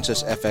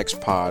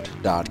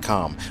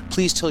FrancisFXPod.com.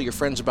 Please tell your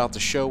friends about the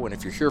show, and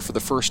if you're here for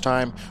the first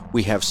time,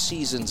 we have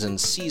seasons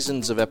and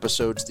seasons of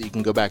episodes that you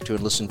can go back to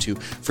and listen to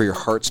for your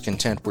heart's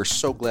content. We're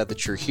so glad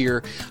that you're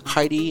here.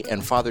 Heidi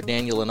and Father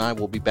Daniel and I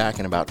will be back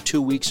in about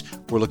 2 weeks.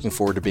 We're looking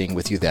forward to being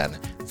with you then.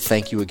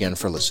 Thank you again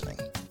for listening.